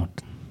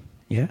account.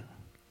 Yeah?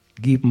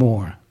 Give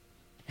more,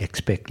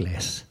 expect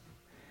less.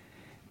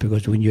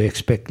 Because when you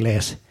expect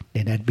less,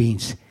 then that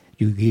means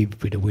you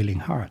give with a willing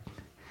heart.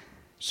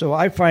 So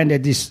I find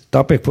that this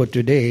topic for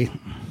today,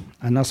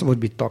 I'm not supposed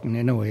to be talking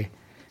anyway,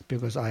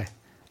 because I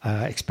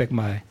expect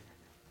my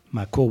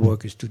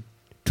co-workers to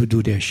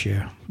do their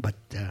share. But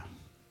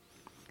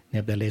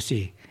nevertheless,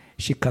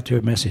 she cut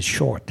her message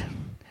short.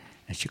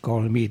 And she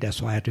called me,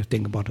 that's why I had to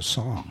think about a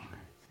song.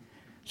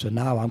 So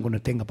now I'm going to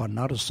think about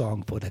another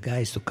song for the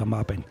guys to come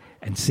up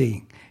and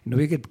sing.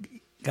 We get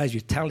guys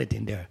with talent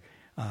in there.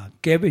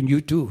 Kevin,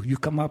 you too. You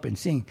come up and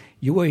sing.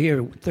 You were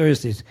here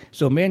Thursdays.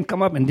 So men,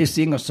 come up and just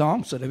sing a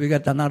song so that we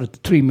got another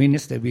 3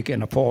 minutes that we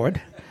can afford.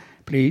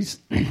 Please.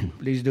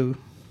 Please do.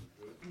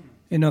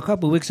 A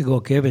couple of weeks ago,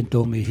 Kevin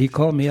told me, he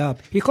called me up.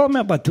 He called me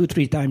about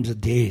 2-3 times a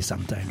day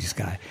sometimes, this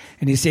guy.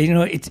 And he said,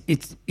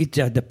 it's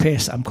the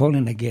pest. I'm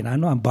calling again. I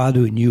know I'm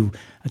bothering you.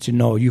 I said,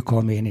 no, you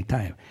call me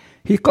anytime.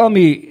 He called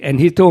me and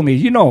he told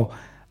me,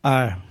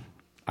 I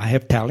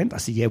have talent. I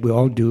said, yeah, we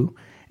all do.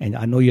 And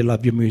I know you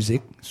love your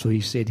music. So he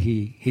said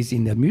he's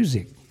in the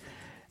music.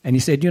 And he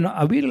said,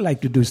 I really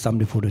like to do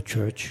something for the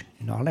church.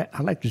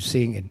 I like to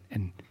sing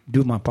and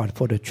do my part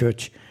for the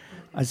church.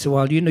 I said,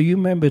 well, you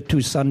remember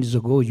 2 Sundays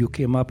ago you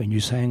came up and you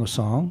sang a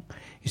song?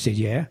 He said,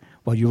 yeah.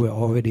 Well, you were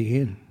already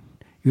in.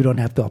 You don't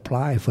have to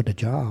apply for the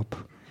job.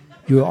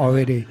 You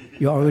already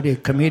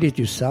committed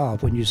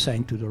yourself when you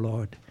sang to the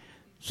Lord.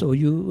 So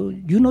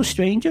you no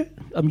stranger?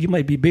 You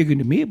might be bigger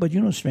than me, but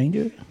you're no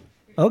stranger.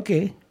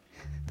 Okay.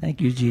 Thank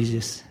you,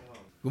 Jesus.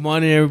 Good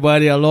morning,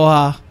 everybody.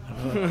 Aloha.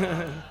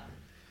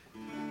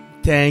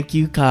 Thank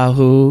you,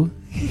 Kahu.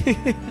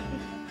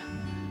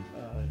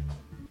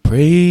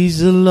 Praise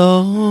the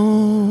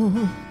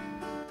Lord.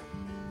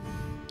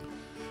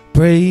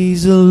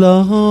 Praise the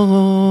Lord.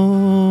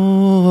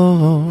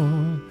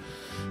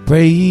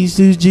 Praise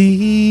to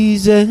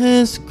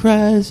Jesus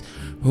Christ,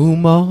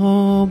 whom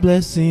all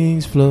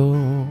blessings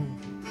flow.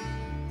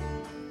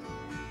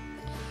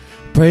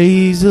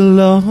 Praise the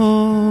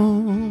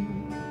Lord.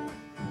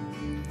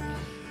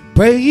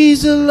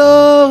 Praise the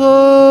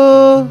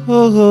Lord.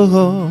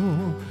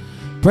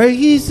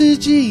 Praise to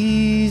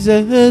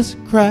Jesus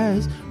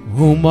Christ,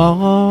 whom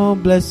all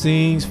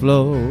blessings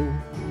flow.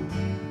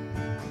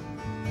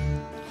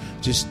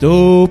 Just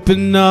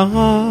open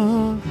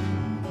up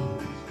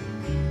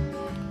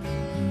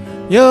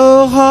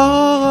your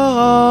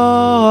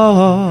heart.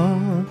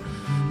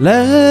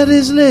 Let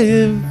His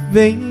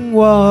living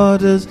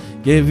waters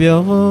give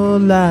your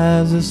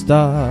lives a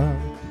start.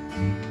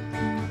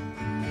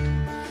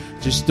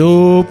 Just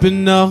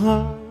open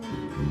up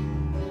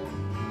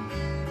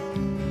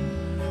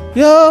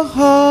your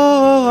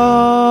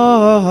heart.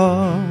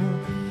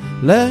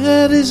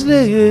 Let His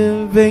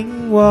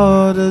living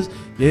waters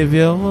give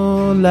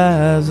your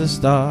lives a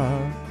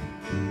start.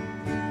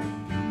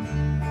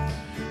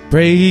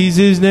 Praise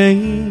His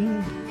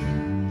name.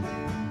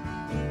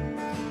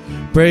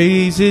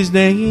 Praise His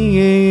name.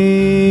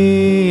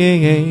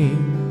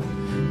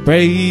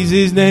 Praise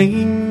His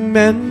name,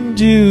 and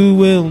you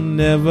will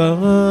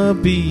never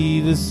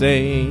be the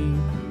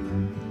same.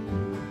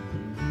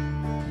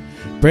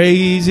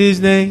 Praise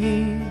His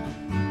name.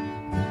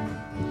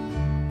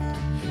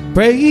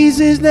 Praise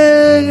His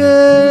name.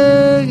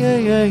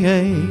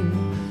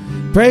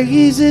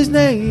 Praise His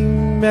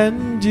name,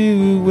 and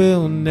you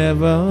will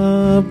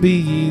never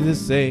be the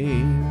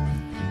same.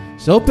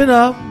 So open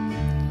up.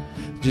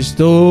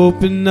 Just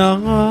open up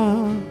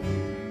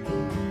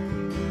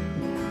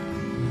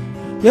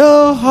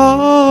your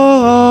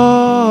heart.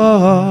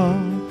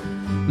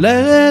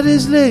 Let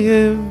His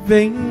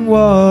living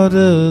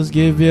waters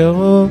give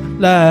your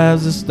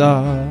lives a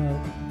start.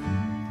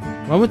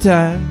 One more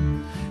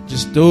time.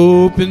 Just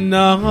open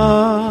up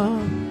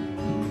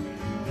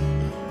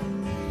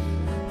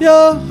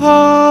your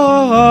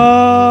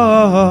heart.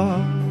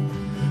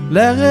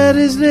 Let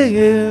His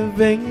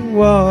living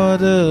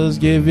waters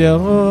give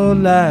your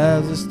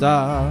lives a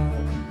start.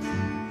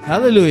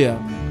 Hallelujah.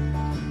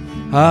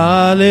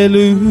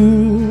 Hallelujah.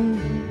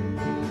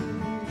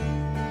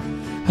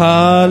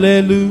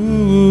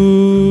 Hallelujah.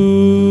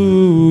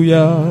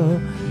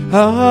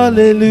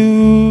 Hallelujah.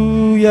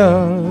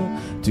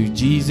 To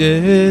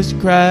Jesus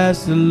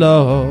Christ the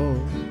Lord.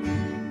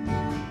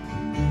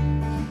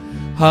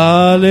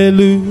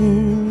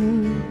 Hallelujah.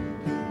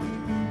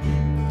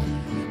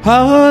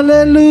 Hallelujah.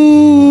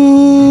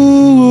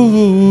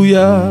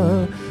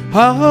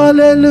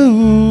 Hallelujah.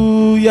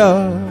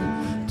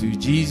 To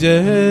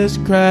Jesus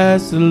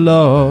Christ the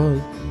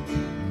Lord.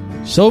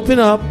 Just open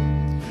up.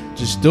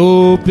 Just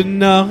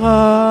open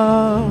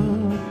up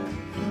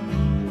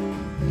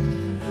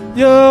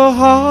your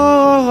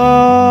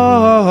heart.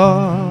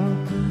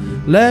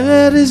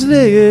 Let His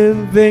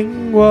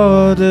living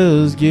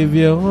waters give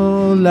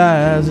your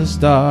lives a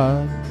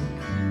start.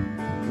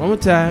 One more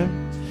time.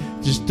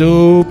 Just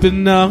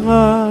open up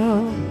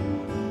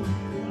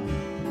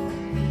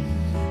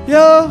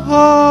your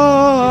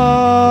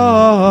heart.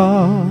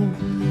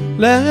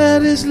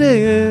 Let His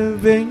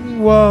living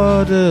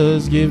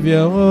waters give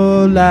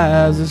your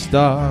lives a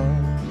start.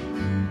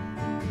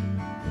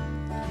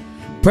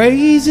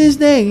 Praise His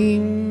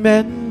name,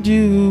 and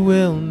you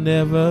will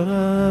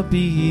never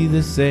be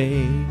the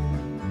same.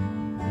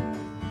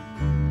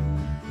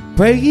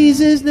 Praise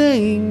His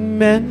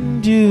name,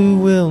 and you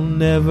will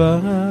never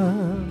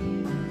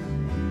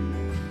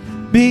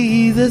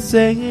be the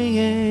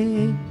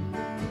same.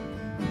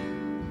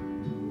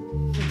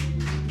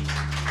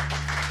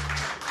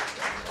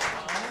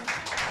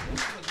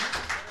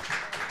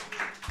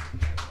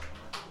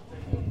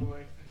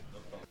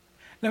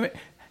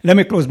 Let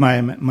me close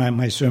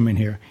my sermon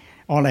here.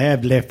 All I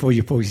have left for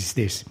you folks is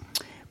this.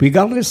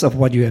 Regardless of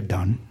what you have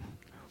done,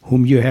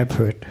 whom you have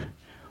hurt,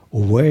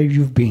 or where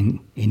you've been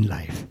in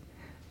life,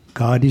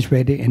 God is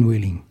ready and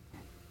willing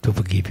to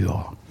forgive you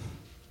all.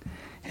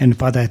 And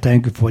Father, I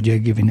thank you for what you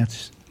have given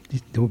us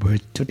the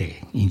word today.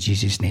 In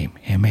Jesus' name,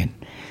 amen.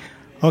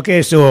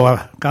 Okay, so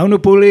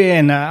Kaunupuli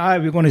and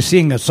we're going to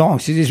sing a song.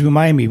 She just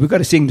reminded me, we got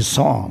to sing the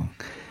song.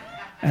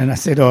 And I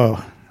said,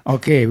 oh,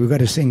 okay, we got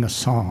to sing a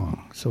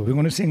song. So we're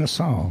going to sing a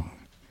song.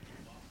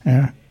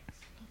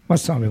 What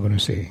song are we going to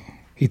sing?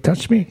 He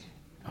touched me?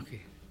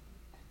 Okay.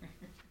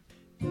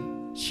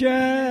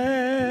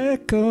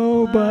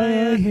 Shackled by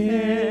a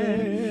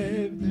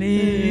heavy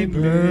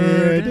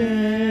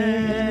burden,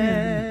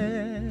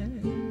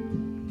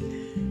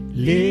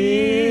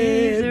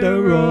 lead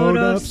the road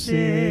of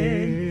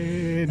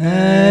sin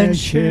and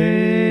shame.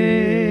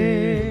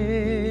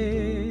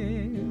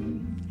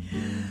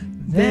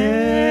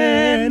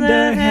 Then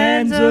the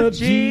hands of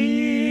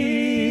Jesus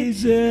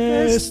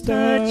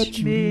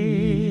touched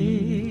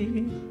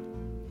me,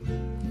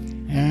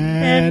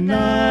 and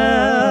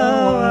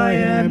now I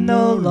am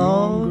no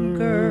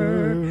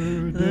longer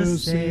the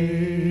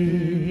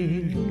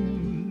same.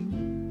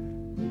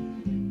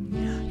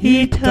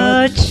 He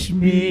touched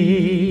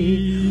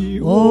me,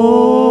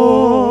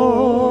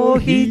 oh,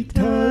 He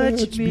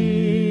touched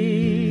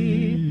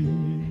me,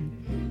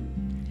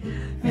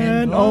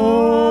 and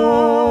all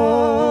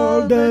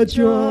the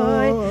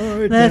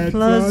joy that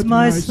floods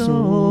my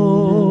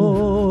soul.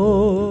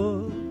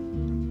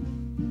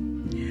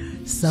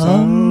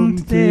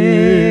 Something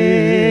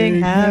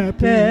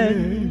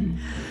happened,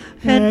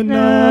 and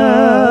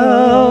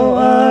now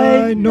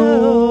I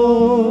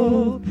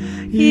know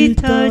He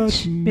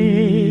touched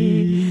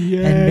me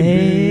and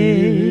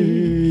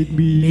made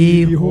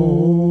me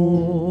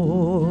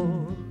whole.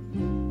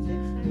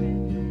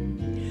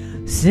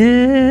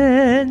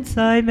 Since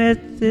I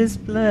met this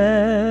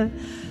blessed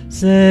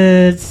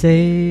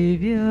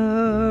Savior,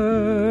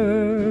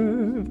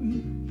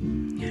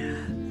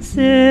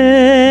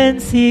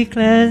 since He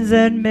cleansed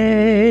and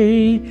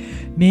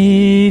made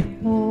me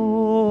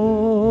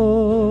whole,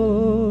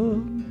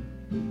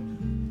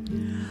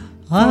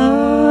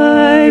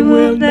 I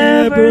will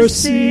never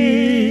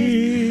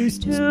cease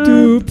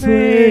to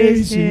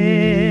praise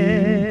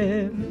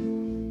Him.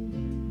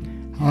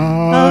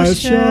 I'll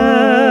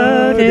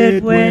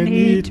shouted when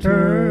he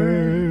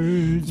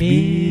turned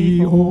me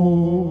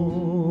home.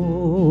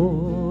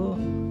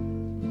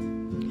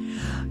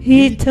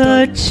 He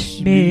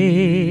touched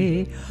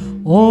me,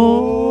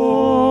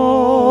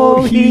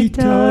 oh, he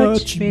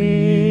touched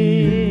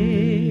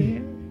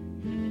me,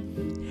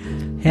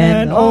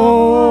 and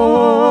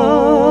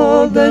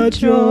all the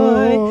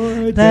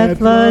joy that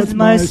floods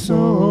my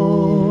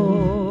soul.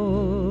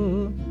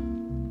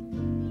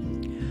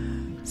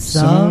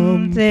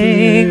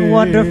 Something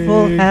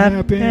wonderful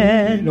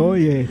happened, Oh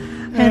yeah.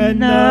 and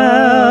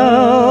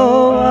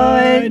now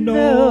I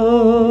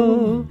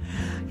know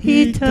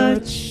he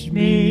touched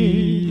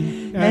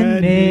me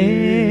and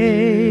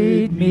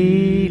made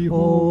me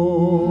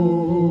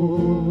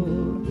whole.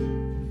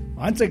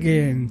 Once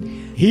again.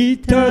 He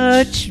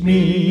touched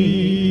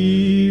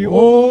me,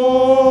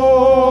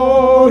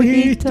 oh,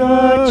 he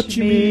touched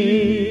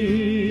me,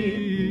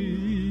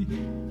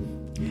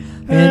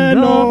 and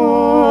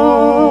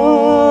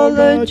all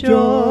the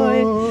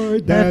joy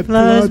that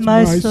floods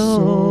my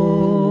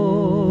soul.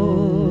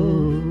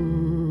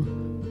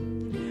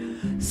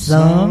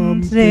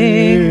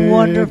 Something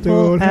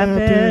wonderful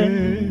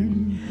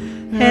happened,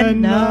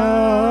 and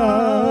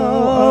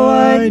now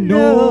I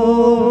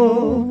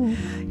know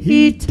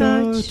he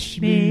touched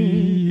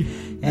me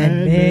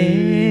and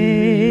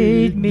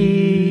made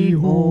me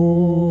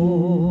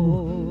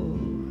whole.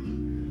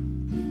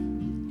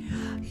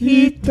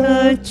 He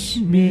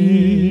touched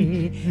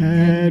me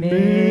and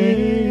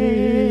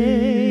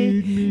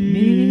made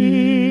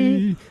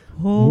me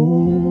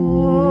whole.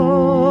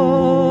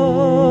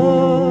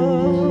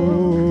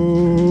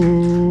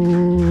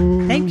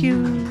 Thank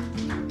you.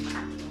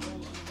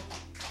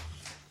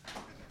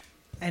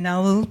 And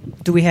now,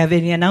 do we have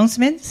any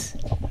announcements?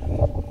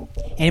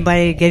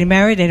 Anybody getting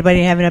married?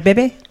 Anybody having a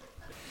baby?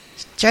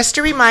 Just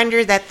a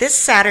reminder that this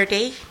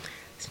Saturday,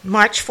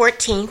 March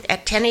 14th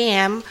at 10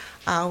 a.m.,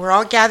 we're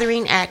all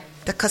gathering at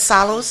the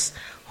Casalos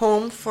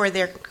home for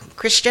their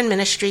Christian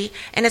ministry,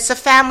 and it's a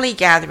family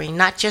gathering,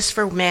 not just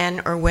for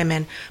men or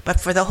women,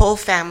 but for the whole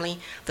family.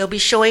 They'll be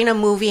showing a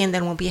movie, and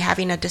then we'll be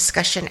having a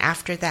discussion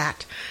after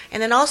that.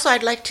 And then also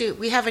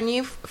we have a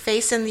new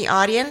face in the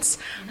audience,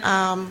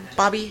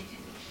 Bobby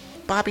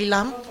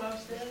Lum.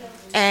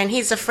 And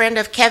he's a friend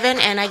of Kevin,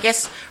 and I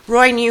guess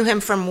Roy knew him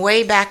from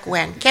way back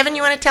when. Kevin,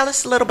 you want to tell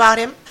us a little about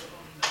him?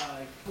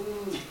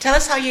 Tell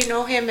us how you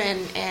know him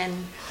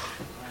and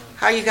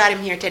how you got him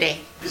here today.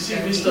 This is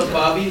Mr.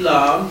 Bobby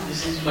Lam.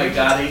 This is my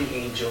guardian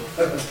angel.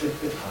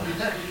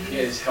 He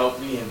has helped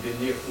me and been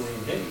there for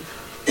him.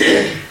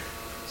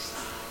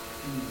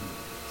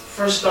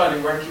 First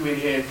started working with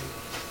him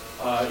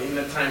in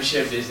the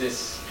timeshare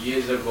business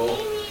years ago.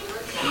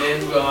 And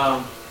then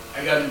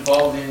I got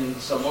involved in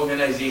some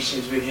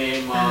organizations with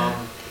him,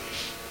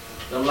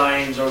 the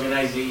Lions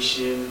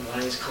organization,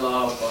 Lions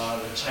Club,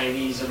 the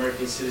Chinese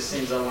American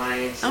Citizens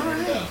Alliance. All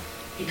and right.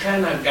 he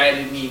kind of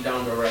guided me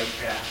down the right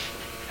path,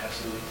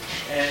 absolutely.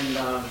 And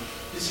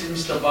this is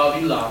Mr.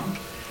 Bobby Lam,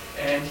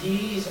 and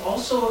he's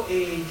also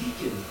a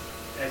deacon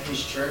at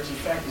his church. In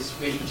fact, it's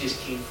where he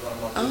just came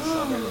from, up in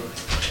Summerlin.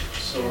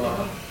 So,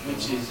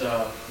 which is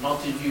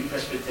Mountain View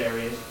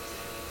Presbyterian,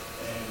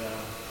 and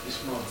this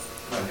month,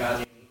 my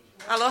guardian.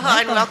 Aloha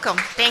and welcome.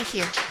 Thank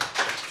you.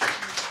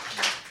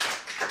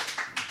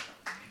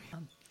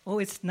 Oh,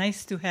 it's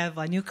nice to have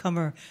a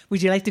newcomer.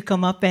 Would you like to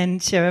come up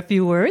and share a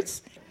few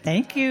words?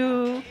 Thank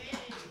you.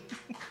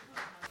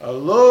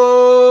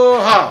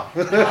 Aloha!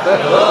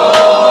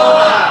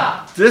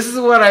 Aloha! This is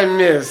what I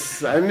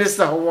miss. I miss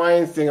the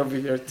Hawaiian thing over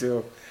here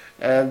too.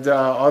 And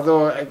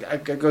although I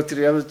go to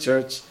the other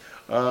church,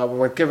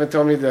 when Kevin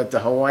told me that the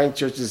Hawaiian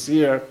church is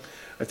here,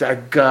 I thought, I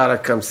gotta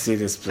come see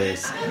this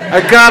place.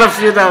 I gotta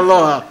feel the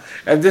aloha.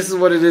 And this is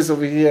what it is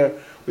over here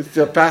with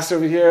the pastor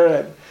over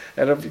here,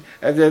 and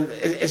then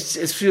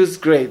it feels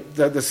great.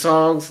 The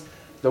songs,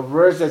 the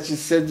words that you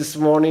said this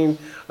morning,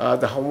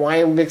 the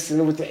Hawaiian mixed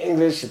in with the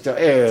English.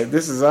 Hey,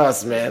 this is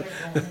us, man.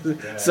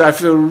 So I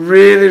feel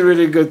really,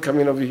 really good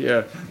coming over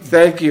here.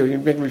 Thank you. You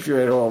make me feel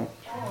at home.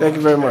 Thank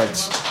you very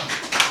much.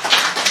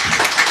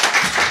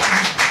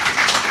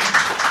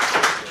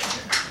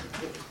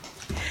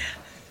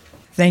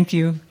 Thank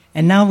you.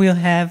 And now we'll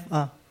have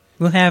our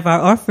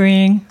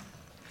offering.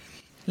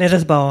 Let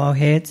us bow our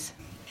heads.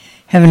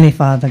 Heavenly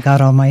Father,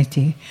 God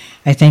Almighty,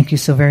 I thank you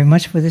so very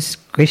much for this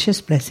gracious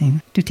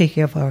blessing to take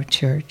care of our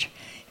church.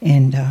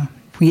 And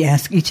we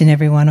ask each and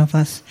every one of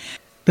us,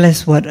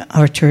 bless what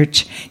our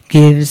church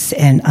gives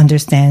and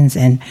understands,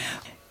 and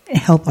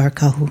help our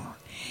kahu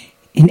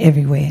in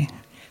every way,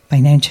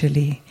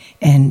 financially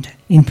and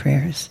in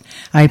prayers.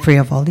 I pray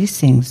of all these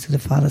things to the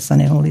Father,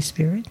 Son, and Holy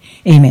Spirit.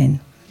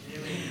 Amen.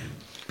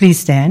 Please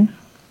stand.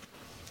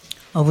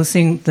 I will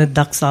sing the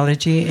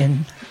doxology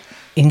in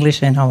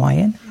English and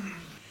Hawaiian.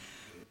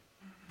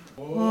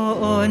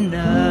 O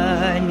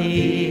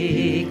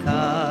nani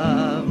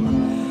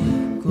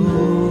kama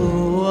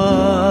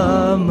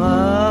kua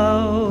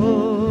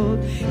mau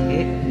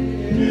ke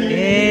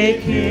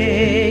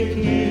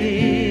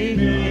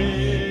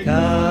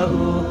ka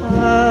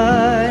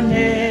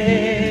uhane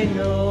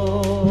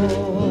no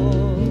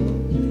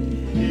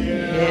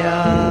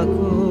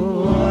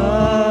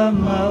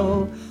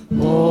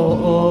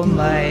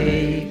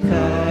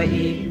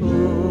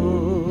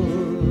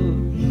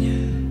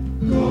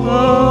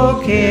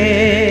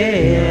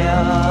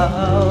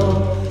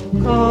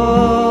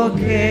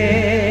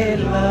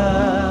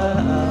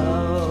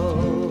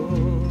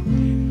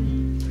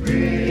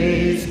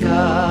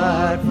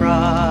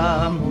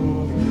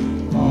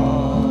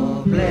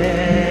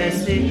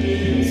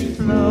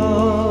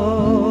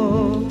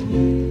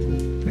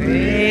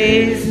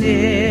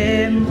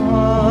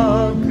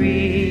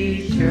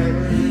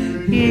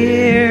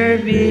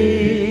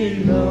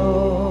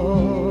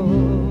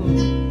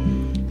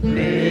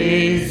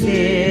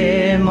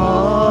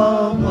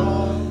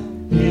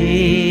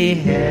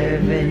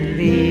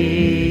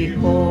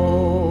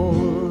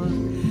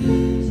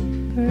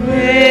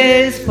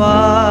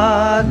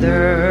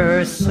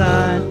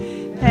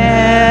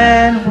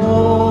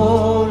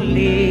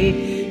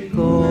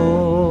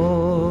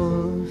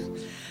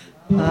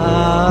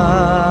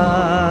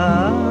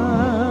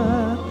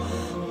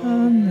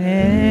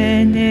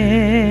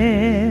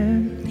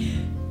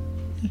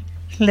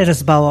Let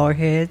us bow our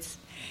heads.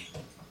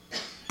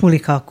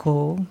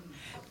 Pulikako.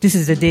 This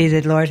is the day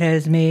that the Lord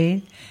has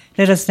made.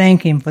 Let us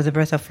thank him for the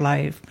breath of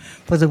life,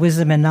 for the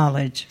wisdom and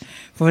knowledge,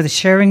 for the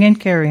sharing and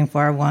caring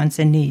for our wants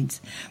and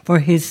needs, for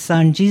his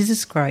Son,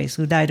 Jesus Christ,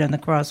 who died on the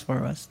cross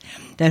for us,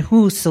 that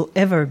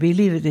whosoever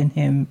believeth in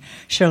him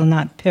shall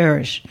not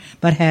perish,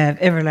 but have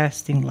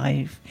everlasting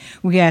life.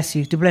 We ask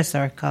you to bless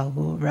our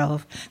Kahu,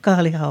 Ralph,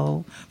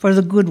 Kalihau, for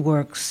the good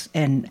works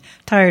and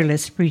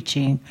tireless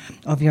preaching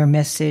of your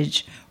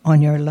message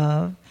on your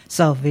love,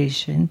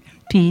 salvation,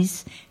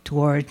 peace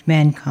toward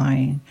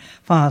mankind.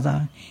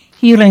 Father,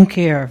 heal and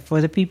care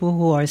for the people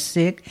who are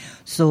sick,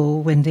 so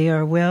when they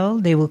are well,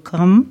 they will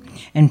come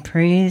and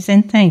praise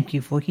and thank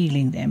you for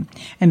healing them.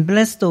 And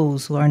bless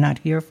those who are not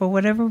here for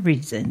whatever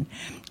reason.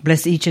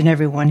 Bless each and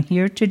every one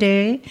here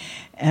today.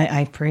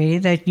 I pray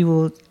that you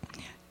will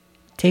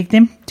take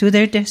them to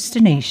their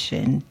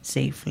destination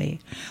safely.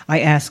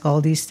 I ask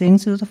all these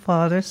things through the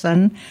Father,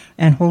 Son,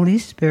 and Holy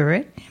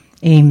Spirit.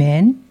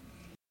 Amen.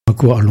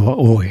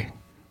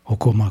 O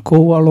ko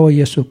mako aloha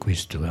Yesu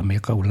Kristu, a me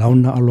ka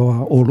ulauna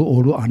aloha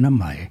olu ana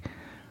mai,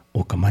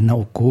 o ka mana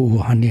o ko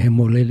uhani he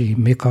moleli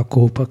me ka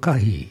ko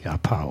pakahi a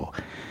pao.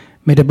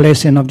 May the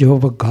blessing of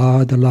Jehovah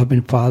God, the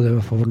loving Father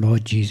of our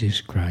Lord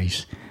Jesus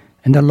Christ,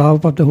 and the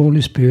love of the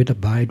Holy Spirit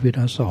abide with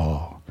us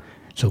all.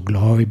 So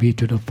glory be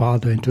to the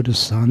Father, and to the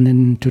Son,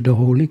 and to the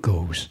Holy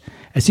Ghost,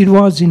 as it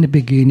was in the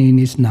beginning,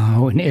 is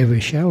now, and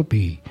ever shall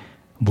be,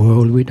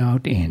 world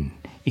without end.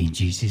 In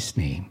Jesus'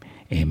 name,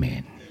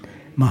 amen.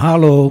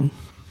 Mahalo.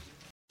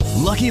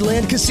 Lucky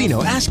Land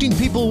Casino, asking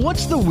people,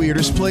 what's the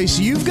weirdest place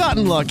you've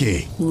gotten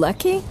lucky?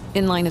 Lucky?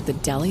 In line at the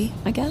deli,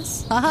 I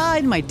guess? Aha,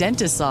 in my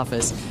dentist's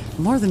office.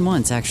 More than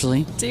once,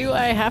 actually. Do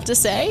I have to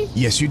say?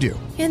 Yes, you do.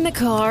 In the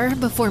car,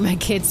 before my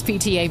kids'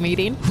 PTA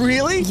meeting.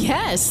 Really?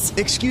 Yes.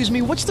 Excuse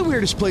me, what's the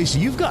weirdest place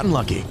you've gotten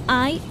lucky?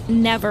 I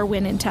never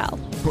win and tell.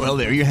 Well,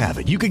 there you have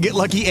it. You can get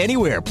lucky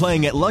anywhere,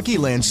 playing at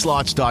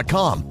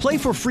LuckyLandSlots.com. Play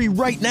for free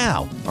right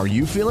now. Are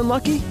you feeling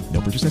lucky?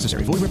 No purchase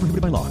necessary. Void where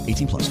prohibited by law.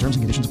 18+. Terms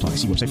and conditions apply.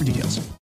 See website for details.